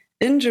had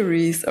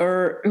injuries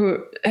or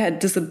who had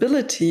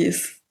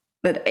disabilities,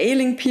 that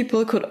ailing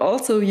people could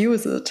also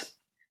use it.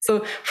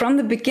 So from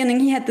the beginning,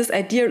 he had this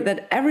idea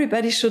that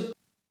everybody should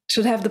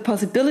have the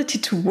possibility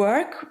to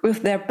work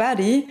with their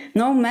body,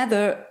 no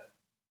matter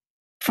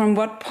from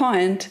what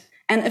point.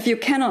 And if you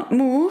cannot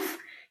move,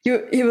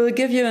 he will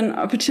give you an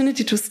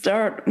opportunity to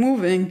start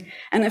moving.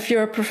 And if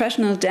you're a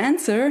professional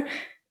dancer,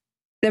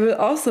 there will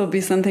also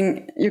be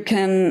something you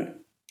can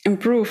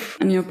improve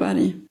in your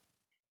body.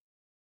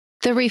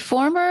 The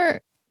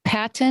reformer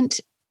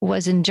patent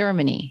was in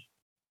Germany.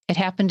 It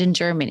happened in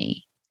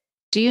Germany.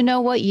 Do you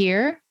know what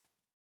year?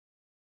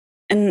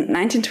 In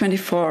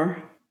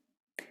 1924.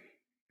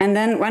 And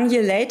then 1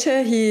 year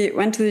later, he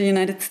went to the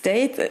United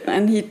States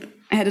and he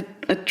had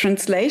a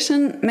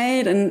translation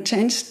made and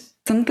changed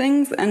some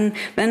things. And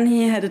then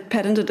he had it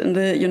patented in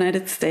the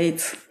United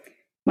States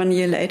 1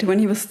 year later, when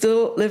he was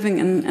still living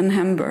in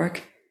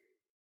Hamburg.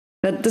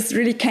 But this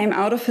really came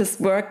out of his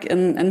work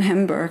in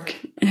Hamburg.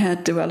 He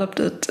had developed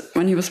it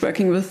when he was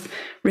working with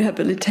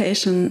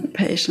rehabilitation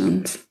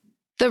patients.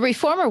 The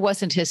reformer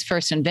wasn't his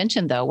first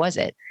invention, though, was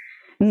it?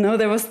 No,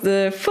 there was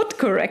the foot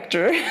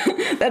corrector.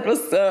 That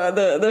was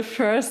the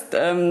first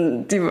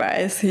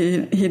device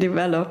he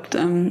developed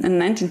in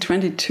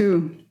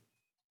 1922.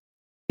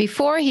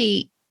 Before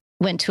he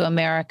went to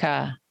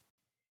America,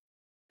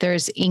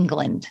 there's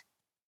England.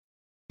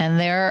 And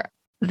there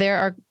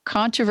are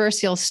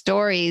controversial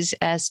stories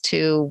as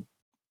to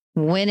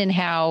when and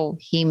how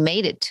he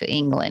made it to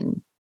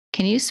England.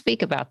 Can you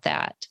speak about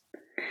that?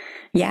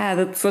 Yeah,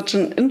 that's such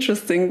an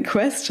interesting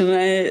question.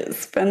 I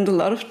spent a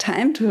lot of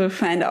time to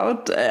find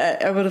out.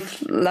 I would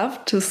have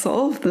loved to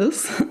solve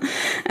this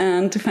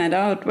and to find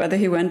out whether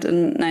he went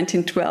in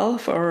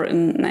 1912 or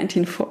in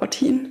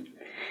 1914.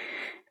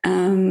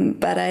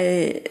 But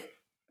I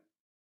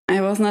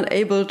was not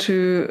able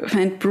to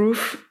find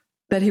proof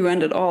that he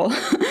went at all.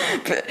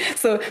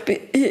 So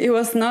he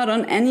was not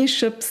on any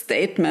ship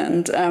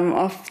statement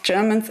of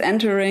Germans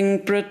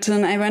entering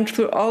Britain. I went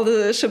through all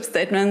the ship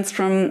statements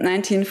from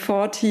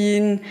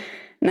 1914,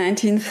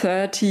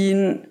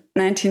 1913,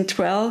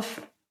 1912.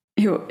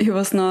 He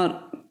was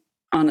not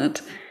on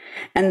it.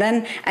 And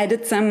then I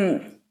did some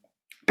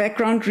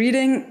background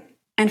reading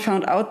and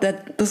found out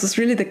that this was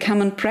really the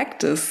common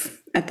practice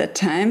at that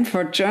time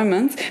for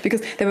Germans,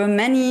 because there were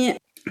many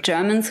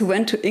Germans who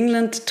went to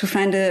England to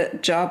find a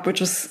job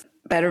which was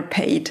better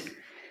paid.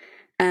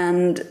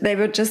 And they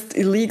were just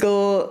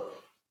illegal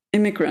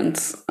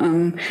immigrants.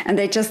 And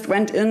they just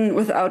went in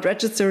without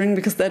registering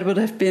because that would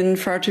have been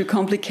far too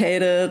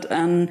complicated.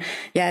 And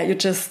you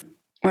just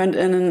went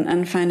in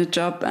and find a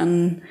job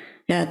and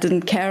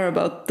didn't care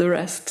about the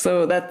rest.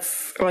 So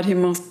that's what he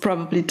most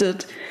probably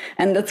did.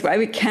 And that's why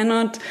we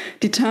cannot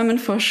determine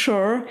for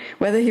sure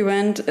whether he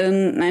went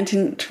in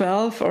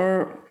 1912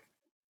 or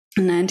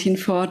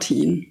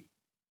 1914.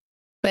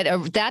 But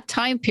at that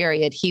time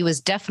period, he was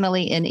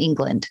definitely in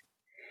England.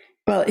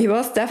 Well, he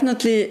was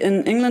definitely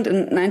in England in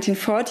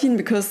 1914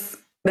 because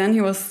then he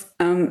was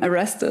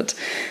arrested.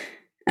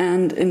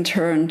 and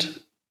interned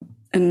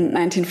in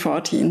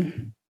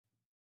 1914.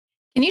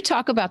 Can you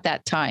talk about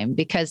that time?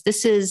 Because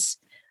this is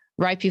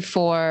right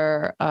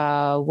before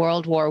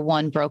World War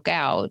I broke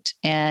out.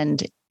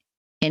 And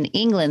in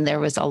England, there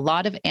was a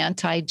lot of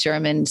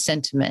anti-German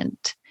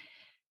sentiment,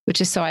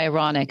 which is so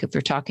ironic if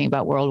we're talking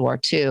about World War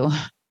II,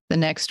 the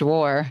next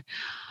war.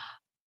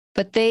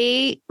 But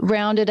they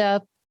rounded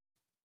up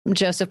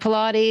Joseph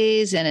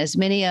Pilates and as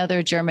many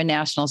other German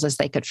nationals as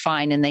they could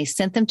find, and they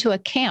sent them to a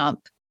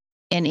camp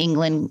in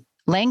England,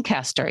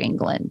 Lancaster,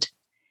 England.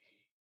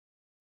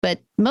 But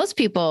most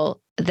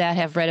people that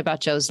have read about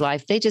Joe's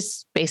life, they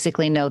just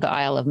basically know the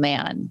Isle of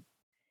Man.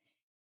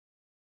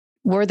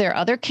 Were there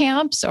other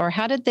camps, or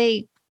how did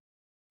they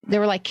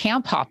were like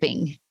camp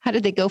hopping? How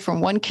did they go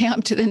from one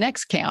camp to the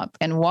next camp,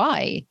 and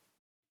why?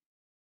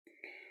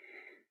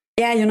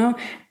 Yeah,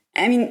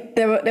 I mean,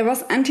 there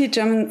was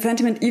anti-German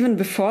sentiment even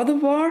before the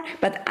war,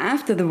 but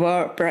after the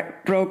war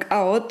broke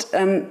out,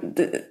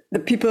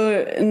 the people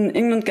in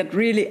England got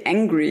really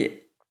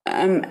angry.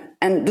 And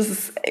this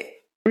is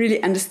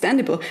really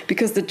understandable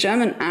because the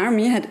German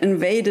army had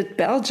invaded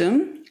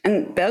Belgium,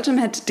 and Belgium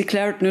had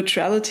declared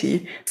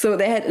neutrality. So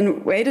they had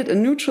invaded a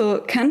neutral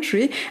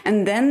country,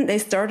 and then they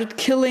started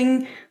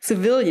killing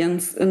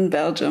civilians in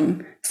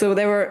Belgium. So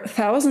there were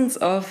thousands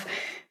of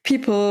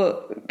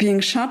people being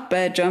shot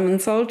by German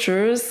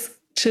soldiers,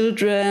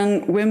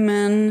 children,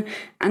 women,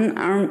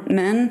 unarmed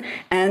men.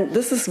 And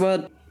this is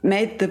what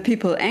made the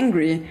people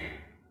angry.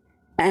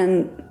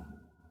 And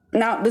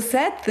now the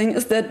sad thing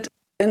is that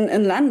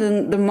in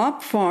London, the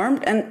mob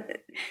formed and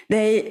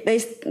they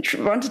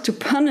wanted to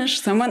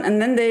punish someone,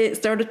 and then they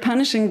started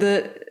punishing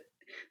the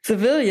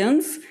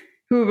civilians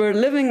who were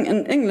living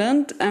in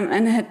England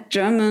and had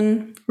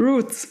German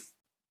roots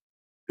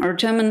or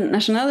German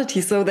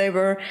nationality. So they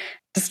were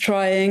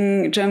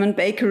destroying German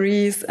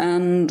bakeries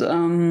and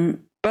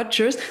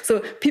butchers. So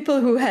people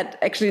who had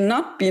actually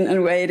not been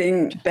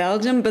invading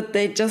Belgium, but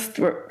they just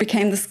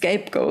became the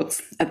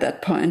scapegoats at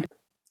that point.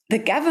 The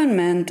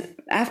government,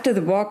 after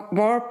the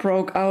war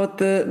broke out,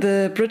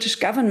 the British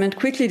government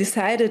quickly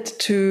decided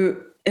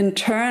to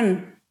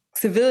intern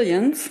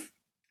civilians,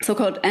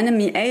 so-called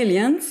enemy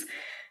aliens,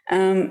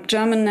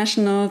 German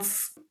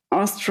nationals,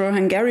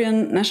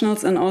 Austro-Hungarian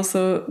nationals, and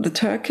also the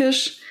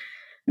Turkish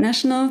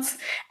nationals.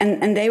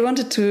 And they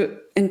wanted to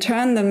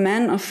intern the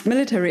men of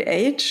military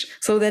age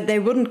so that they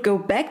wouldn't go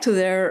back to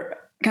their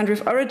country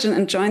of origin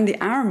and join the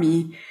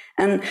army.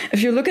 And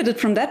if you look at it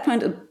from that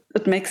point,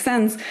 it makes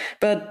sense.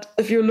 But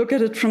if you look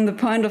at it from the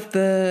point of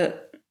the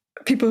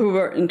people who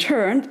were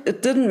interned,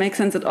 it didn't make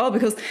sense at all,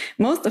 because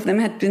most of them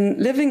had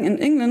been living in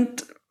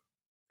England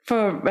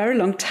for a very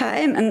long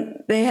time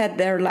and they had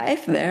their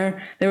life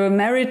there. They were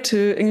married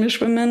to English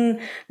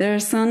women. Their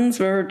sons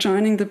were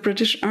joining the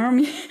British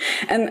army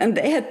and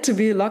they had to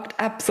be locked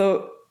up.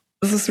 So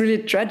this is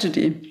really a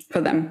tragedy for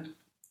them.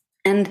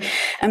 And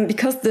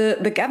because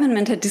the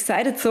government had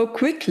decided so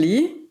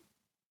quickly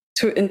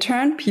to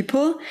intern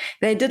people,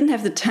 they didn't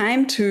have the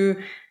time to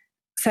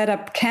set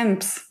up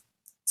camps.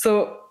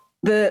 So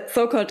the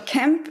so-called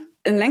camp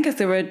in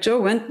Lancaster where Joe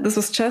went, this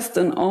was just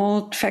an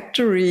old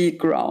factory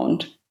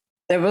ground.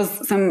 There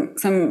was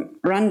some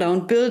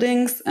rundown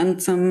buildings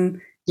and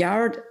some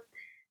yard,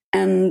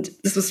 and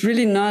this was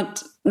really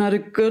not a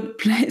good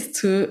place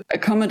to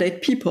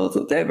accommodate people.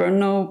 So there were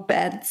no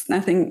beds,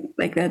 nothing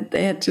like that.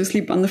 They had to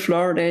sleep on the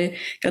floor. They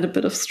got a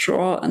bit of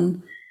straw,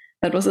 and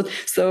that was it.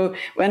 So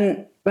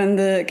when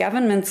the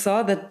government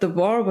saw that the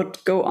war would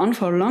go on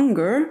for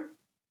longer,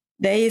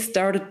 they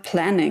started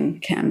planning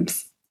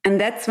camps. And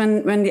that's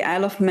when the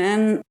Isle of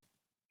Man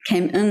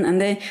came in, and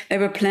they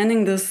were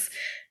planning this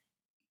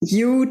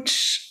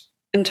huge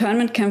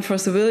internment camp for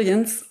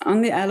civilians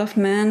on the Isle of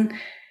Man.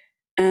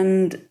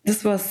 And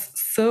this was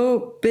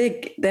so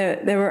big.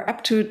 There were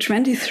up to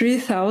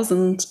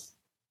 23,000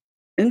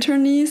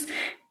 internees,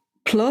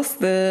 plus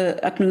the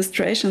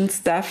administration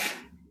staff.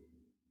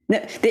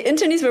 The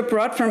internees were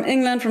brought from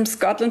England, from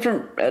Scotland,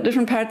 from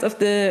different parts of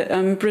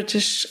the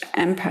British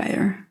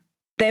Empire.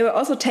 They were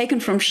also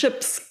taken from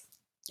ships.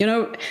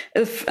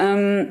 If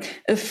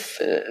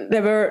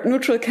there were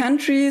neutral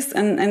countries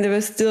and they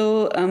were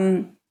still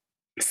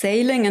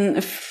sailing, and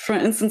if, for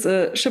instance,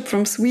 a ship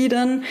from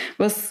Sweden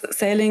was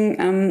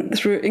sailing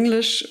through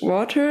English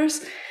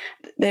waters,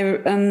 they were...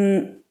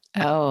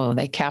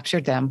 they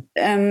captured them.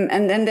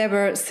 And then there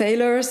were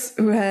sailors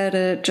who had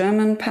a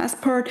German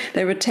passport.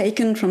 They were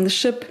taken from the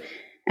ship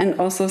and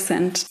also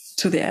sent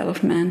to the Isle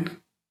of Man.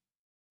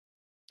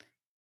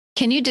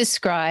 Can you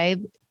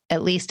describe,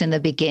 at least in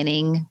the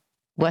beginning,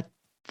 what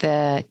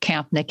the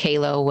Camp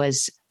Nakelo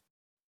was,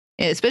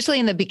 especially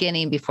in the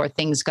beginning before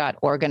things got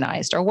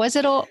organized? Or was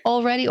it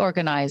already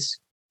organized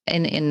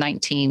in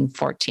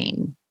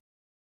 1914?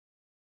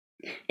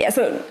 Yeah,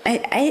 so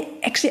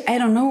I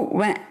don't know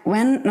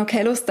when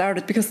Nakelo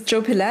started, because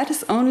Joe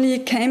Pilates only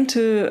came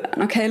to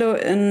Nakelo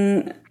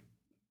in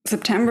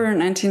September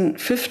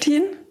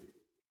 1915.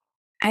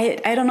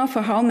 I don't know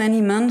for how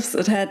many months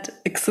it had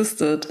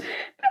existed,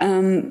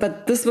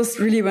 but this was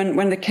really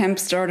when the camp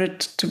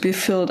started to be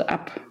filled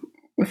up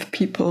with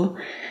people.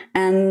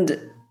 And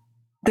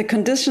the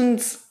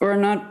conditions were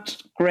not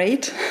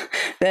great.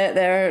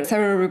 There are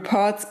several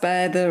reports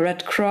by the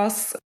Red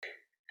Cross,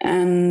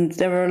 and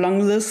there were long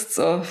lists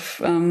of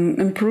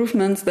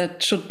improvements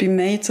that should be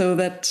made so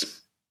that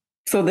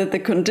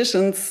the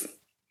conditions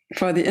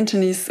for the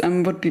internees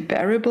would be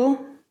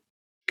bearable.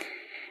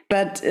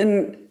 But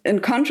in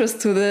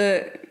contrast to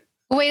the...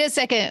 Wait a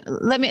second.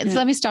 Let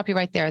me stop you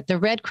right there. The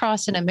Red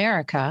Cross in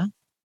America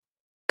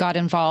got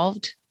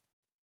involved.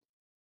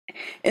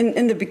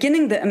 In the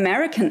beginning, the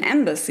American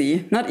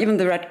embassy, not even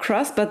the Red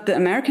Cross, but the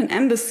American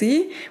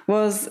embassy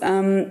was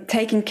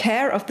taking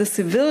care of the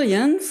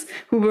civilians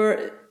who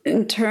were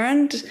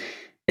interned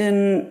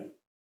in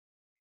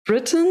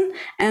Britain,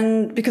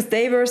 and because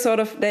they were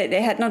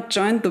they had not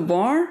joined the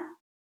war.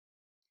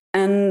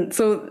 And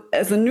so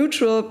as a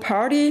neutral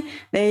party,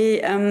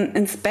 they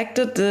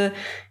inspected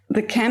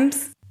the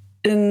camps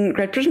in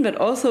Great Britain, but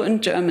also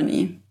in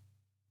Germany.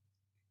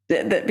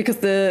 Because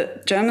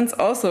the Germans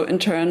also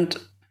interned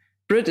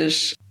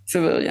British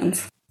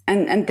civilians.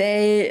 And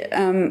they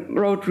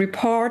wrote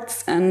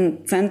reports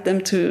and sent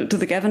them to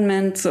the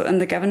government.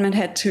 And the government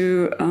had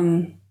to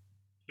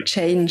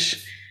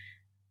change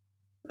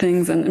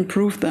things and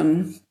improve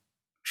them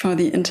for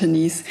the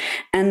internees.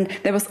 And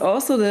there was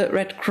also the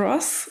Red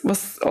Cross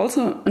was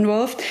also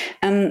involved.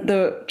 And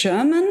the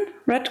German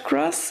Red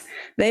Cross,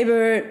 they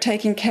were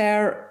taking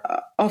care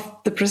of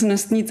the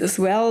prisoners' needs as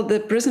well. The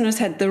prisoners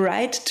had the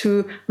right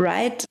to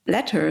write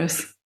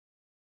letters.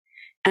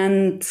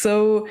 And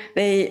so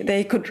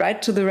they could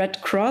write to the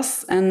Red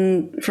Cross.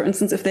 And for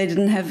instance, if they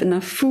didn't have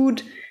enough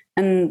food,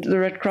 and the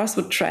Red Cross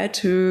would try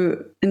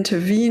to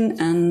intervene,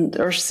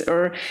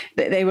 or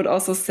they would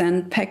also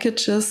send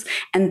packages.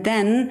 And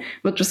then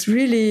what was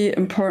really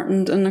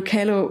important in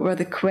Okelo were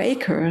the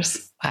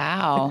Quakers.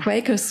 Wow. The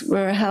Quakers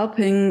were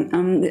helping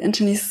the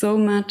internees so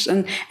much,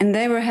 and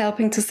they were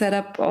helping to set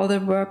up all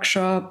the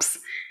workshops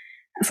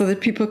so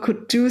that people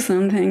could do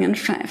something and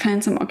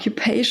find some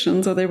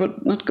occupation so they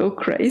would not go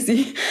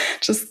crazy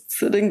just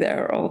sitting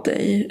there all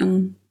day.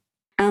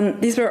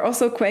 And these were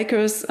also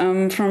Quakers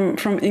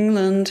from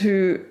England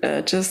who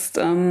just,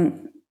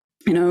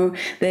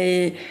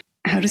 they,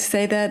 how to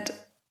say that,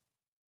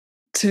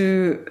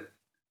 to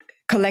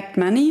collect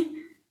money.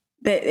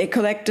 They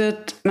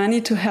collected money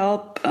to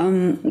help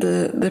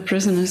the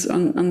prisoners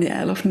on the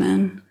Isle of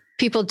Man.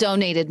 People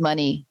donated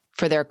money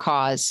for their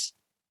cause.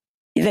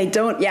 They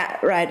don't, yeah,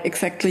 right,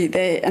 exactly.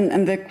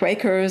 And the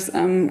Quakers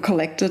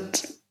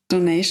collected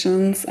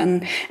donations,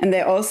 and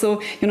they also,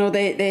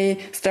 they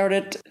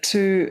started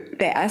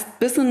they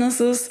asked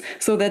businesses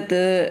so that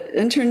the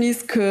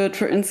internees could,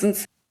 for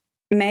instance,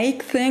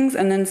 make things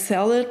and then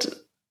sell it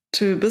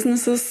to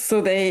businesses.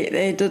 So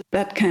they did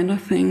that kind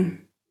of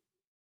thing.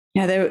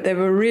 Yeah, they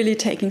were really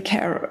taking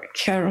care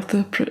of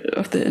the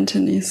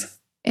internees.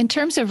 In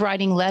terms of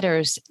writing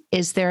letters,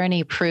 is there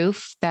any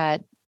proof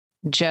that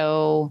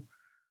Joe,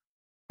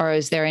 or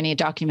is there any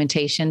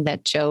documentation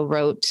that Joe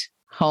wrote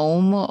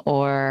home,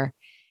 or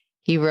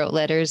he wrote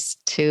letters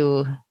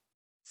to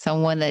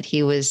someone that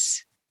he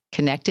was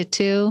connected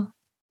to?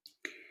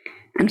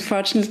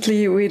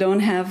 Unfortunately, we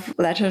don't have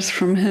letters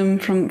from him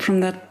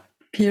from that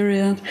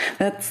period.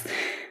 That's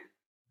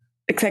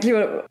exactly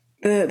what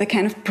the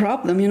kind of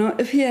problem.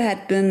 If he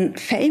had been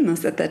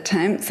famous at that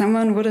time,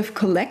 someone would have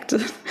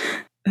collected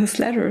his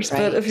letters. Right.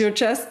 But if you're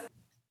just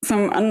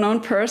some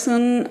unknown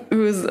person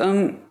who's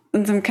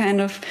in some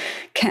kind of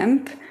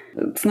camp,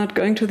 it's not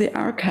going to the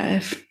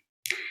archive.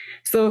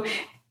 So,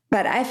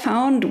 but I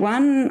found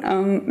one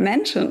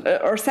mention,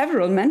 or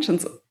several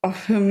mentions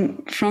of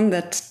him from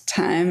that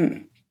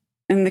time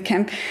in the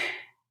camp.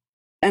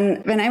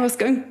 And when I was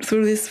going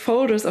through these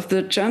folders of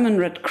the German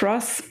Red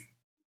Cross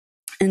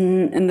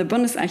in the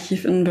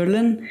Bundesarchiv in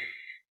Berlin,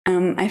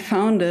 I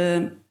found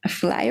a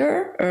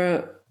flyer,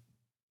 or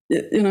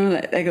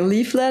like a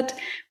leaflet,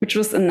 which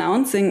was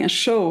announcing a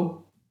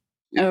show,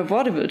 a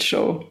vaudeville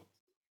show.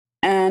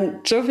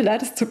 And Joe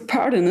Pilates took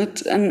part in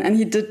it, and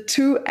he did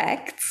 2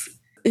 acts.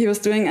 He was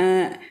doing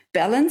a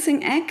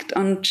balancing act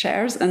on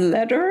chairs and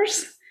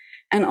ladders,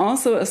 and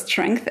also a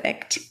strength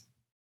act.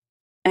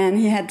 And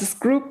he had this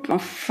group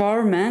of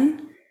 4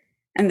 men,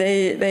 and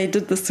they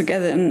did this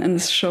together in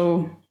this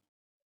show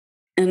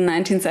in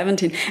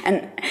 1917.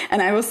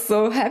 And I was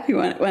so happy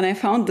when I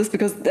found this,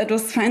 because that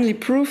was finally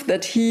proof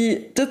that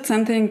he did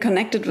something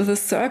connected with a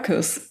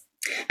circus.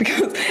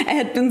 Because I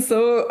had been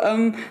so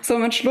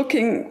much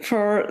looking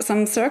for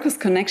some circus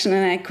connection,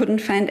 and I couldn't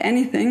find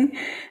anything.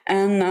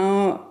 And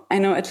now I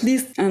know at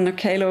least in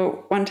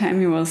Okelo, one time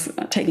he was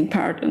taking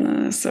part in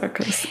a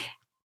circus.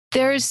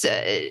 There's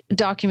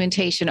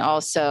documentation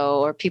also,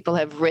 or people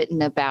have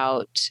written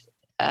about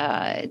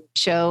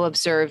Joe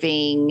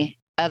observing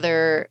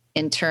other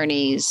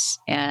internees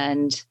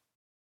and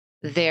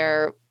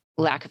their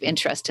lack of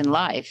interest in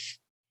life.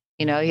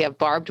 You have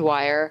barbed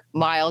wire,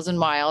 miles and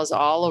miles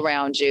all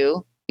around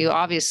you. You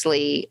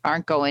obviously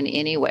aren't going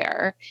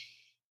anywhere.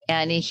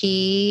 And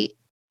he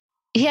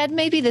had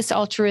maybe this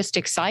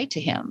altruistic side to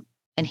him,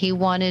 and he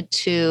wanted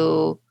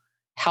to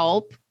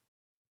help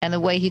And the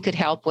way he could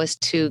help was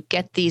to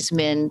get these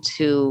men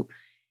to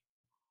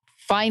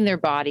find their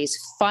bodies,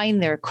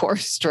 find their core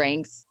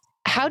strength.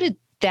 How did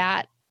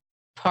that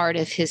part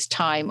of his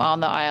time on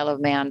the Isle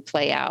of Man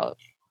play out?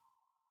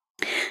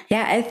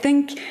 Yeah, I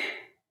think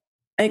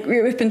like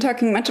we've been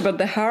talking much about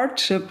the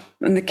hardship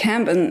in the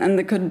camp and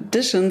the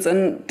conditions.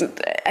 And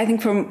I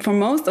think for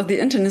most of the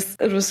internists,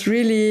 it was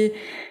really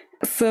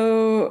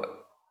so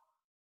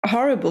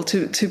horrible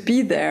to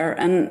be there.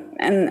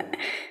 And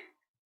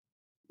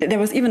there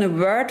was even a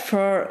word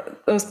for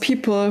those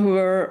people who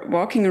were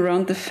walking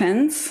around the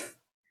fence.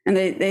 And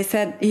they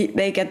said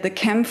they get the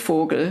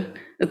Campvogel.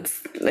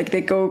 It's like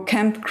they go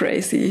camp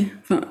crazy,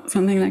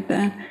 something like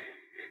that.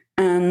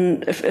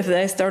 And if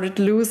they started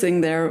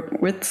losing their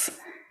wits.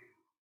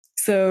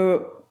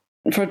 So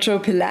for Joe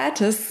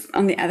Pilates,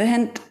 on the other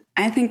hand,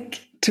 I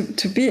think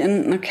to be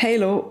in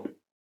Knockalo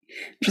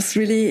was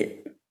really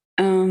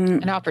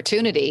an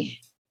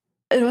opportunity.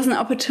 It was an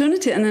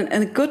opportunity and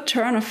a good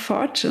turn of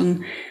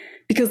fortune,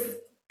 because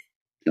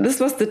this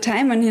was the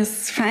time when he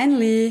was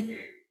finally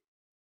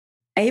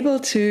able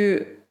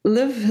to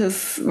live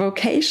his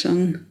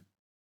vocation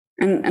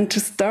and to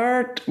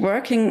start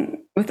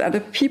working with other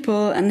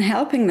people and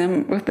helping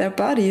them with their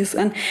bodies.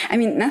 And I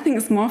mean, nothing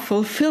is more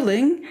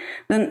fulfilling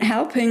than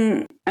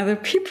helping other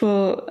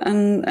people.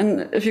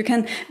 And if you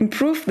can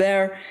improve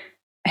their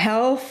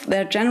health,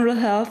 their general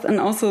health, and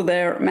also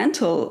their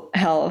mental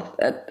health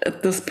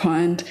at this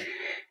point,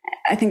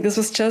 I think this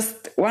was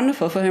just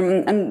wonderful for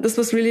him. And this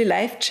was really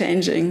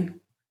life-changing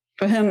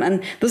for him.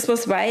 And this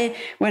was why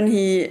when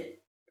he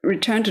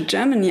returned to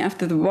Germany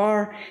after the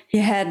war, he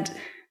had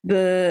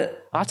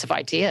lots of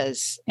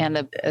ideas and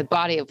the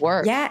body of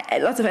work. Yeah,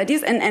 lots of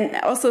ideas. And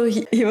also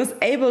he was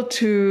able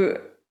to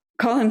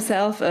call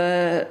himself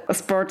a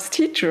sports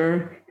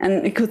teacher,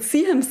 and he could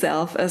see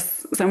himself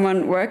as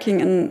someone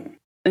working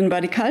in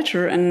body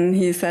culture, and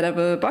he set up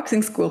a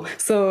boxing school.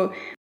 So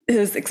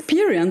his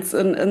experience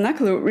in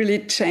Knockalo really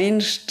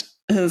changed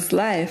his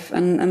life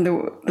and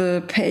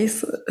the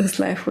pace his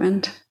life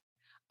went.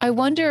 I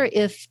wonder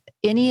if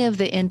any of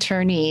the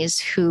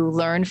internees who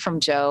learned from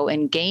Joe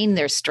and gained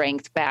their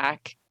strength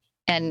back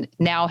and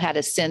now had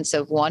a sense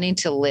of wanting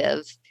to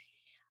live,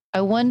 I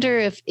wonder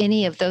if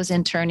any of those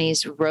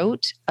internees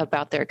wrote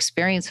about their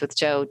experience with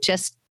Joe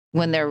just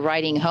when they're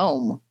writing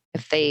home,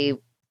 if they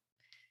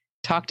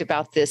talked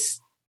about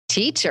this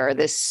teacher,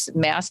 this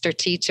master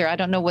teacher. I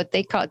don't know what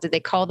they call. Did they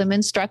call them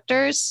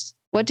instructors?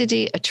 What did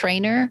a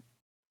trainer?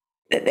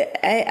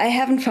 I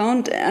haven't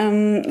found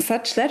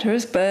such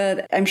letters,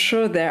 but I'm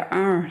sure there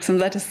are some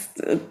letters.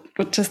 It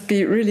would just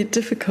be really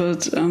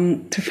difficult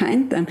to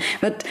find them.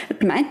 But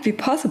it might be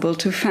possible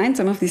to find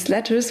some of these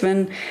letters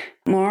when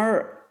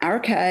more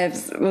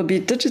archives will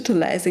be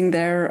digitalizing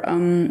their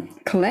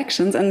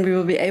collections, and we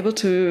will be able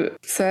to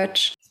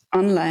search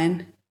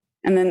online.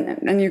 And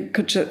then you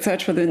could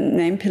search for the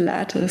name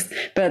Pilates.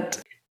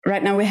 But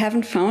right now we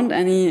haven't found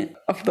any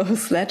of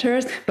those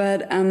letters.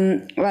 But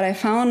what I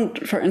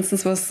found, for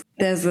instance, was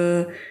there's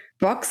a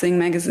boxing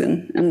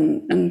magazine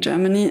in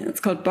Germany. It's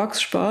called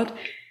Boxsport.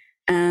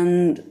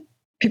 And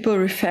people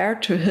refer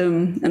to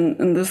him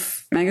in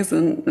this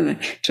magazine,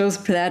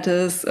 Joseph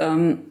Pilates,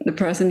 the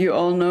person you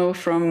all know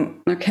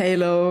from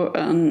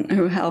Knockalo,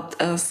 who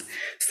helped us.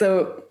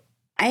 So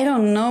I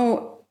don't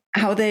know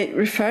how they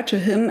refer to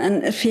him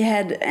and if he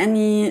had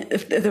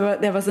if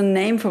there was a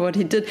name for what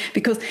he did,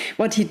 because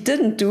what he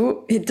didn't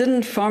do, he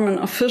didn't form an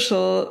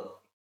official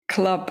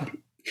club.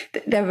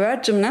 There were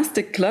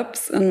gymnastic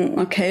clubs in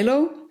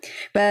Knockalo,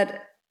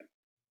 but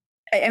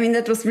I mean,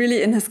 that was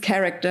really in his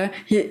character.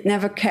 He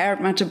never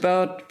cared much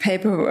about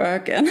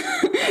paperwork. And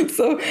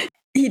so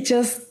he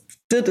just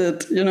did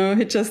it,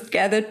 he just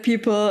gathered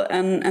people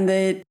and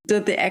they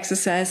did the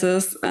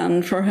exercises.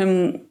 And for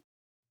him,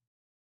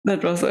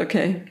 that was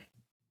okay.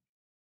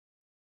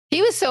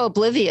 He was so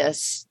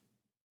oblivious,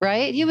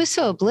 right? He was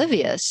so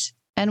oblivious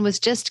and was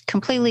just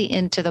completely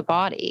into the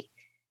body.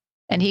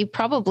 And he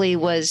probably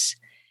was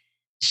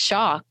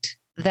shocked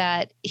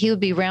that he would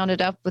be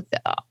rounded up with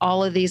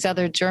all of these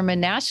other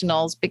German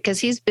nationals because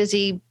he's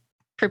busy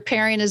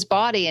preparing his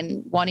body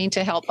and wanting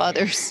to help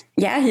others.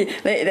 Yeah,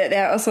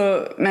 there are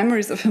also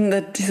memories of him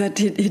that he said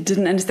he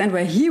didn't understand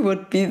why he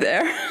would be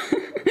there.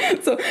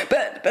 So,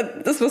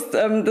 but this was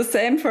the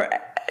same for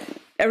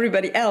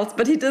everybody else,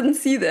 but he didn't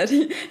see that.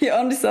 He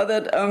only saw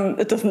that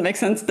it doesn't make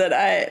sense that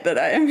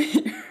I am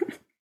here.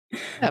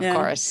 Of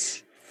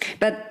course.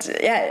 But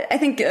yeah, I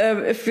think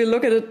if we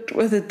look at it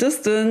with a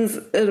distance,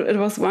 it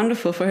was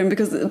wonderful for him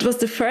because it was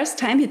the first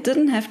time he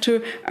didn't have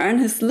to earn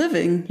his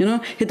living.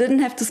 He didn't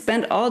have to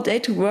spend all day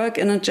to work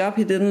in a job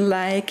he didn't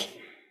like.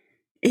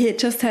 He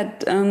just had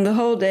the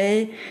whole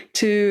day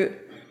to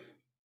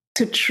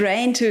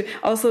train.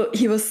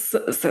 He was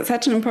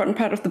such an important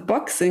part of the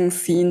boxing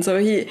scene. So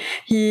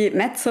he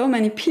met so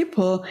many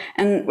people,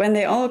 and when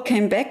they all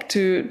came back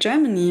to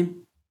Germany,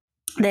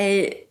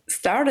 they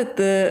started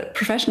the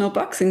professional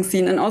boxing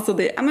scene and also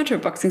the amateur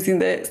boxing scene.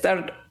 They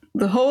started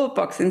the whole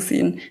boxing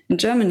scene in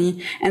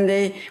Germany, and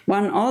they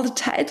won all the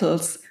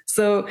titles.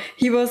 So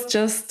he was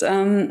just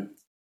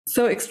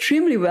so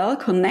extremely well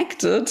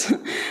connected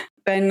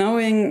by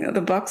knowing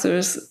the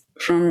boxers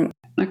from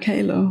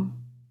Nakalo.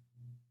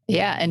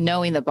 Yeah, and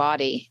knowing the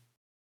body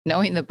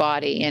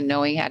and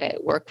knowing how to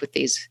work with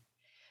these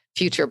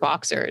future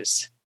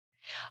boxers.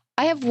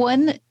 I have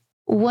one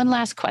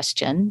last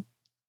question,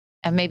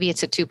 and maybe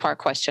it's a two-part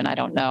question, I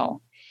don't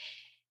know.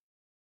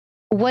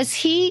 Was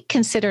he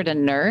considered a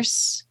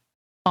nurse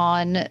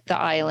on the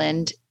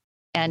island?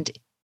 And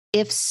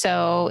if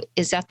so,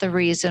 is that the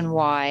reason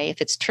why,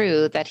 if it's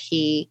true, that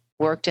he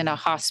worked in a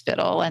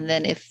hospital? And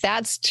then if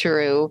that's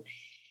true,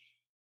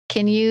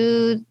 can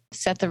you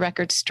set the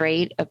record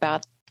straight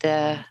about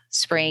the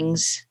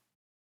springs?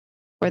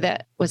 Or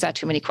was that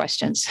too many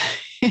questions?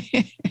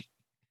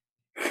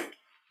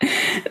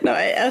 No,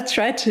 I'll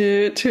try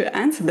to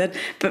answer that,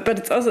 but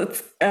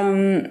it's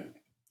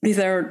these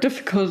are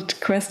difficult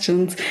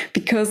questions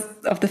because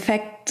of the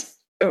fact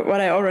what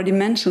I already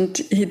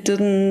mentioned. He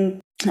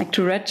didn't like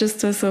to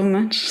register so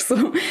much,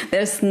 so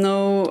there's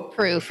no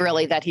proof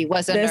really that he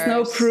was a nurse. There's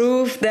no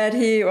proof that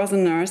he was a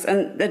nurse,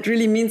 and that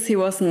really means he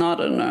was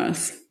not a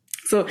nurse.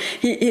 So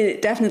he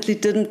definitely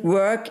didn't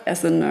work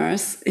as a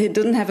nurse. He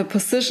didn't have a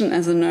position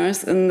as a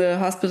nurse in the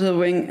hospital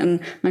wing in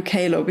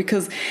Nakalo,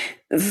 because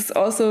this is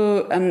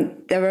also,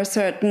 there were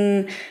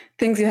certain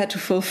things you had to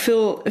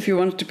fulfill if you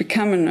wanted to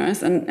become a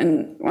nurse.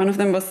 And one of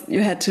them was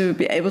you had to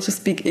be able to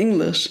speak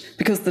English,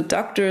 because the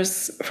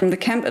doctors from the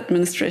camp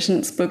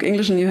administration spoke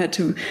English, and you had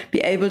to be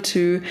able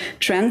to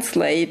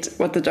translate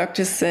what the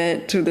doctors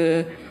said to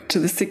the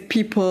sick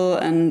people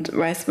and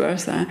vice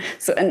versa.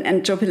 So,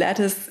 and Joe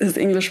Pilates, his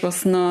English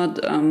was not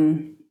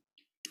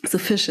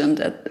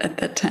sufficient at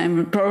that time,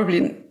 and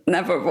probably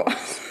never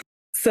was.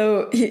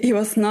 So he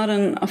was not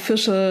an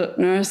official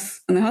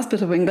nurse in the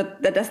hospital wing,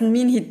 but that doesn't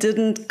mean he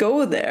didn't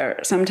go there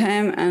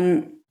sometime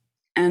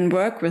and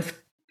work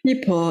with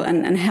people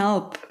and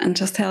help and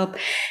just help.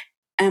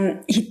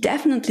 He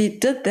definitely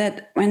did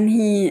that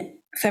when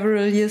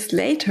several years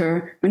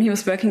later, when he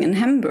was working in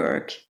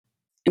Hamburg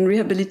in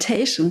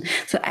rehabilitation.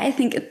 So I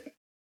think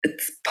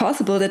it's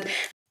possible that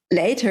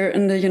later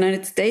in the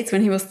United States,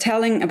 when he was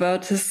telling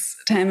about his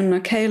time in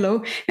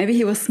Nakalo, maybe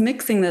he was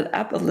mixing that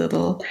up a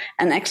little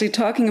and actually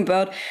talking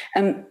about,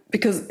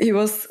 because he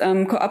was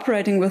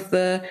cooperating with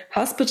the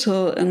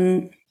hospital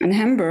in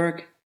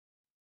Hamburg,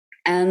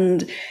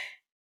 and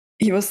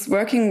he was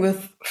working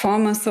with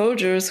former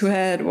soldiers who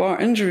had war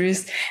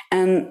injuries,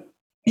 and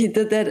he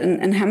did that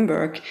in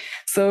Hamburg.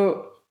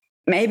 So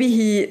maybe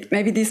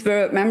these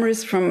were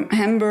memories from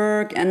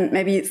Hamburg, and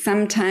maybe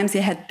sometimes he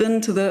had been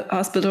to the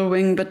hospital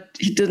wing, but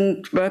he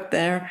didn't work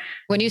there.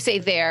 When you say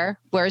there,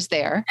 where's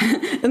there?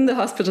 In the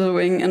hospital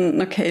wing in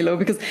Nakalo,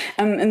 because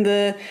in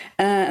the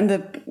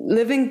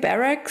living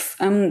barracks,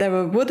 there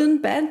were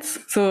wooden beds,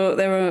 so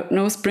there were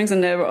no springs,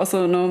 and there were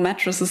also no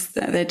mattresses.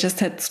 They just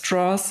had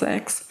straw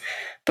sacks.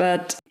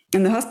 But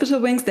in the hospital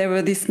wings, there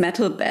were these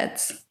metal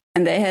beds,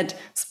 and they had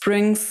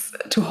springs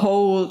to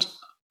hold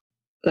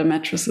the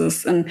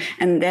mattresses, and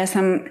there's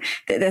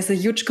a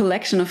huge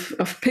collection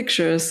of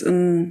pictures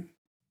in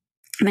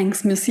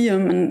Manx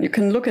Museum, and you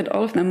can look at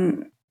all of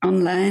them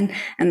online,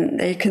 and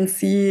they can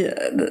see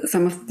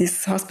some of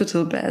these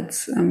hospital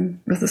beds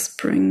with the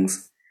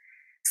springs.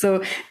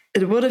 So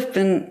it would have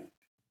been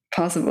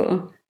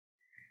possible.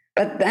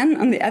 But then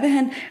on the other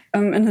hand,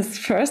 in his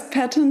first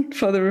patent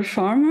for the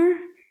reformer,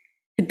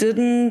 he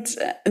didn't,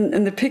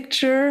 in the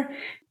picture,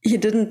 he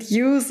didn't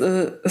use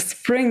a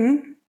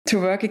spring to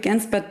work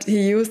against, but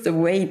he used a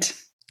weight.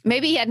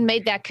 Maybe he hadn't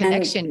made that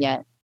connection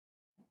yet.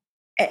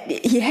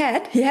 He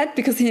had,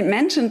 because he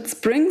mentioned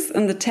springs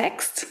in the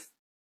text.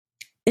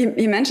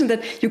 He mentioned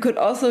that you could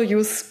also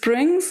use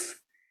springs,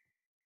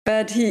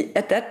 but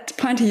at that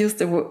point he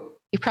used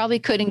You probably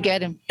couldn't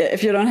get him.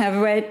 If you don't have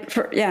a weight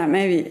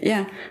maybe.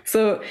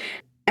 So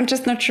I'm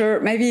just not sure.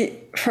 Maybe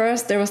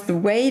first there was the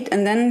weight,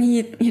 and then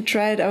he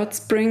tried out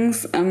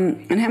springs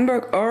in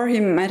Hamburg, or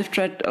he might have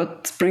tried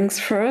out springs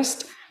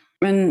first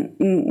when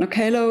in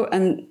Nakalo,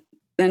 and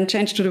then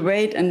changed to the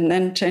weight, and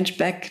then changed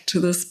back to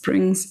the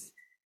springs.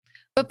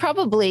 But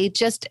probably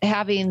just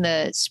having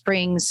the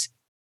springs,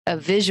 a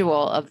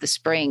visual of the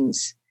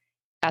springs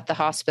at the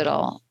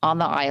hospital on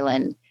the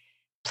island,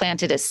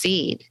 planted a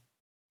seed.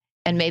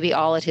 And maybe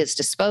all at his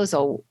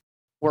disposal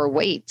were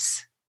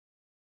weights.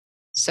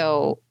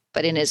 So,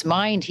 but in his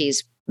mind,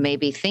 he's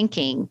maybe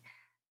thinking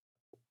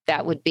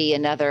that would be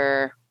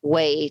another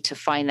way to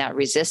find that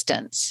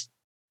resistance.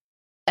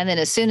 And then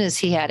as soon as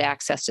he had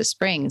access to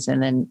springs,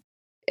 and then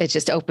it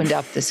just opened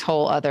up this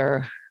whole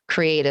other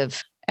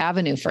creative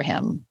avenue for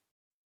him.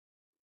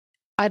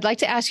 I'd like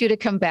to ask you to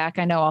come back.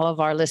 I know all of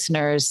our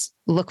listeners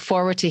look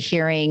forward to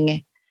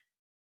hearing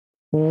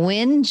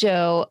when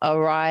Joe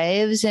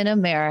arrives in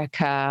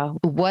America,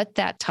 what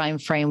that time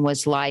frame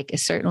was like.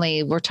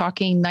 Certainly, we're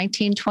talking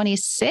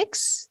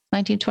 1926,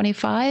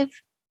 1925.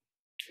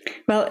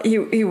 Well,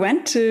 he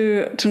went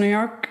to New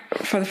York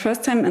for the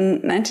first time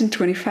in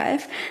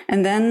 1925,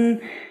 and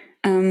then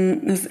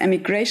his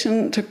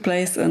emigration took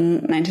place in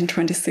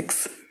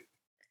 1926.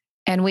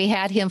 And we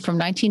had him from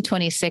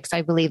 1926,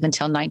 I believe,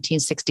 until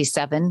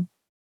 1967.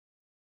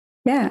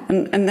 Yeah,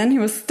 and then he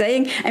was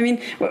staying. I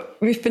mean,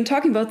 we've been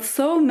talking about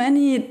so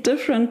many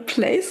different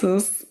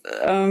places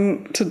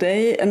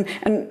today,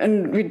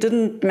 and we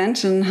didn't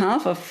mention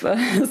half of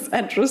his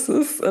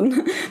addresses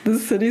and the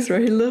cities where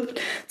he lived.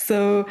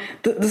 So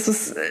this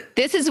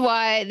is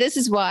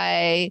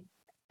why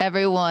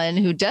everyone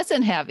who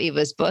doesn't have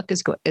Eva's book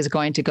is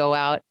going to go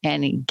out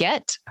and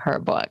get her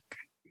book.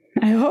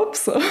 I hope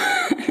so.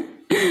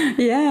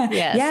 Yeah.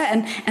 Yes.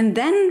 Yeah. And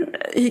then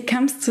he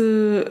comes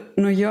to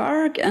New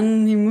York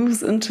and he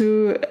moves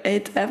into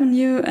 8th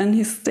Avenue and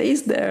he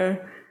stays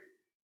there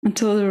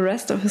until the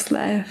rest of his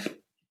life.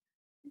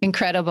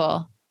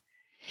 Incredible.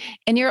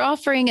 And you're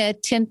offering a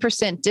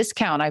 10%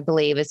 discount, I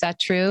believe. Is that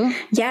true?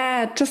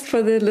 Yeah, just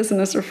for the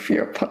listeners of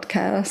your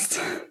podcast.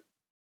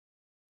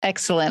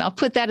 Excellent. I'll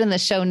put that in the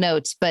show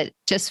notes, but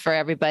just for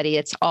everybody,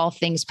 it's All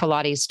Things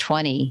Pilates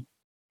 20.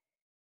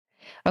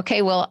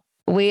 Okay, well,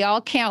 we all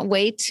can't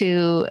wait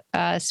to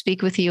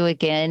speak with you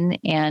again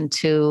and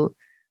to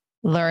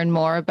learn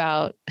more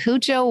about who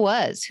Joe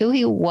was, who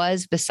he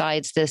was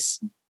besides this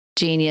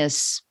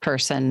genius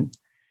person.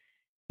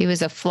 He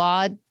was a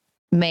flawed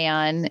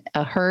man,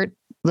 a hurt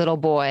little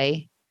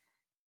boy,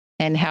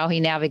 and how he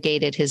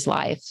navigated his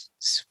life.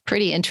 It's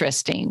pretty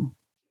interesting.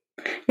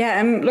 Yeah,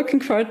 I'm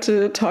looking forward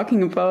to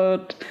talking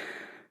about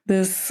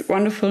this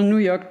wonderful New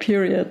York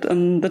period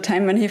and the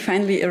time when he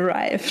finally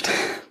arrived.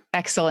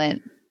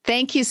 Excellent.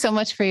 Thank you so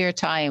much for your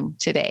time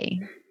today.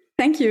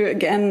 Thank you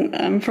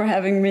again for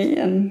having me,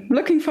 and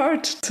looking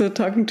forward to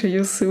talking to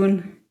you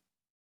soon.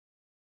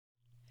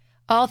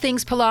 All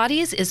Things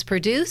Pilates is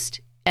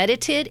produced,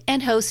 edited,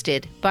 and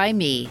hosted by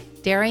me,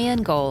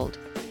 Darian Gold.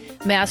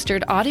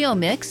 Mastered audio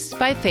mix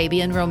by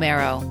Fabian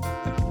Romero.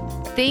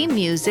 Theme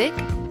music,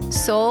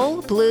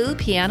 Soul Blue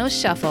Piano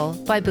Shuffle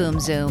by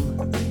Boom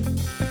Zoom.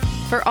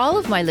 For all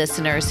of my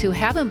listeners who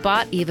haven't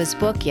bought Eva's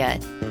book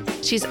yet,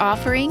 she's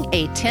offering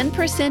a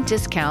 10%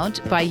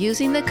 discount by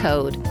using the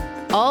code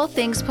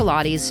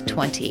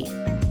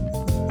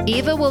AllThingsPilates20.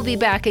 Eva will be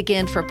back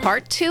again for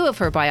part 2 of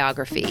her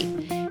biography,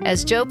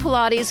 as Joe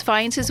Pilates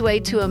finds his way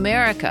to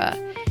America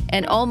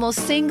and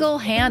almost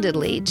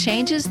single-handedly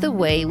changes the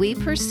way we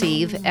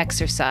perceive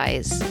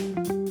exercise.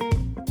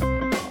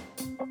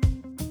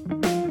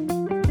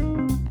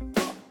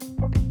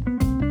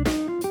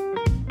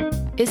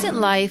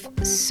 Isn't life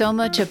so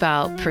much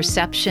about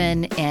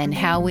perception and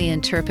how we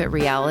interpret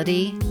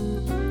reality?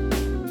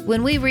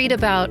 When we read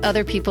about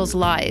other people's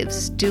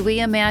lives, do we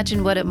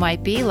imagine what it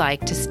might be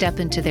like to step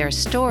into their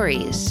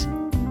stories?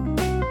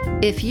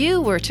 If you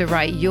were to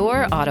write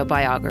your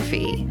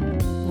autobiography,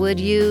 would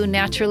you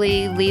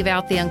naturally leave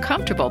out the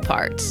uncomfortable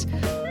parts,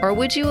 or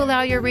would you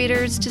allow your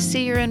readers to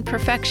see your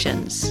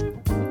imperfections?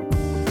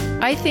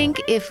 I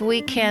think if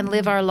we can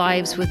live our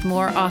lives with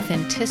more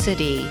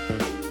authenticity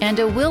and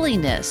a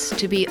willingness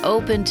to be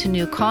open to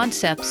new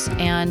concepts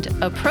and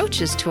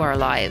approaches to our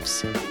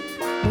lives,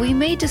 we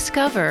may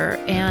discover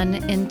an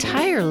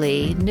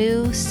entirely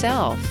new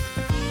self.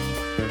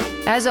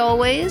 As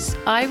always,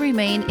 I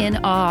remain in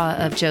awe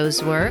of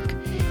Joe's work,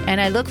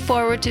 and I look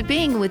forward to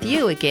being with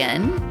you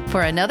again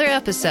for another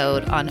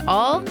episode on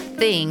All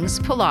Things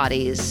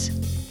Pilates.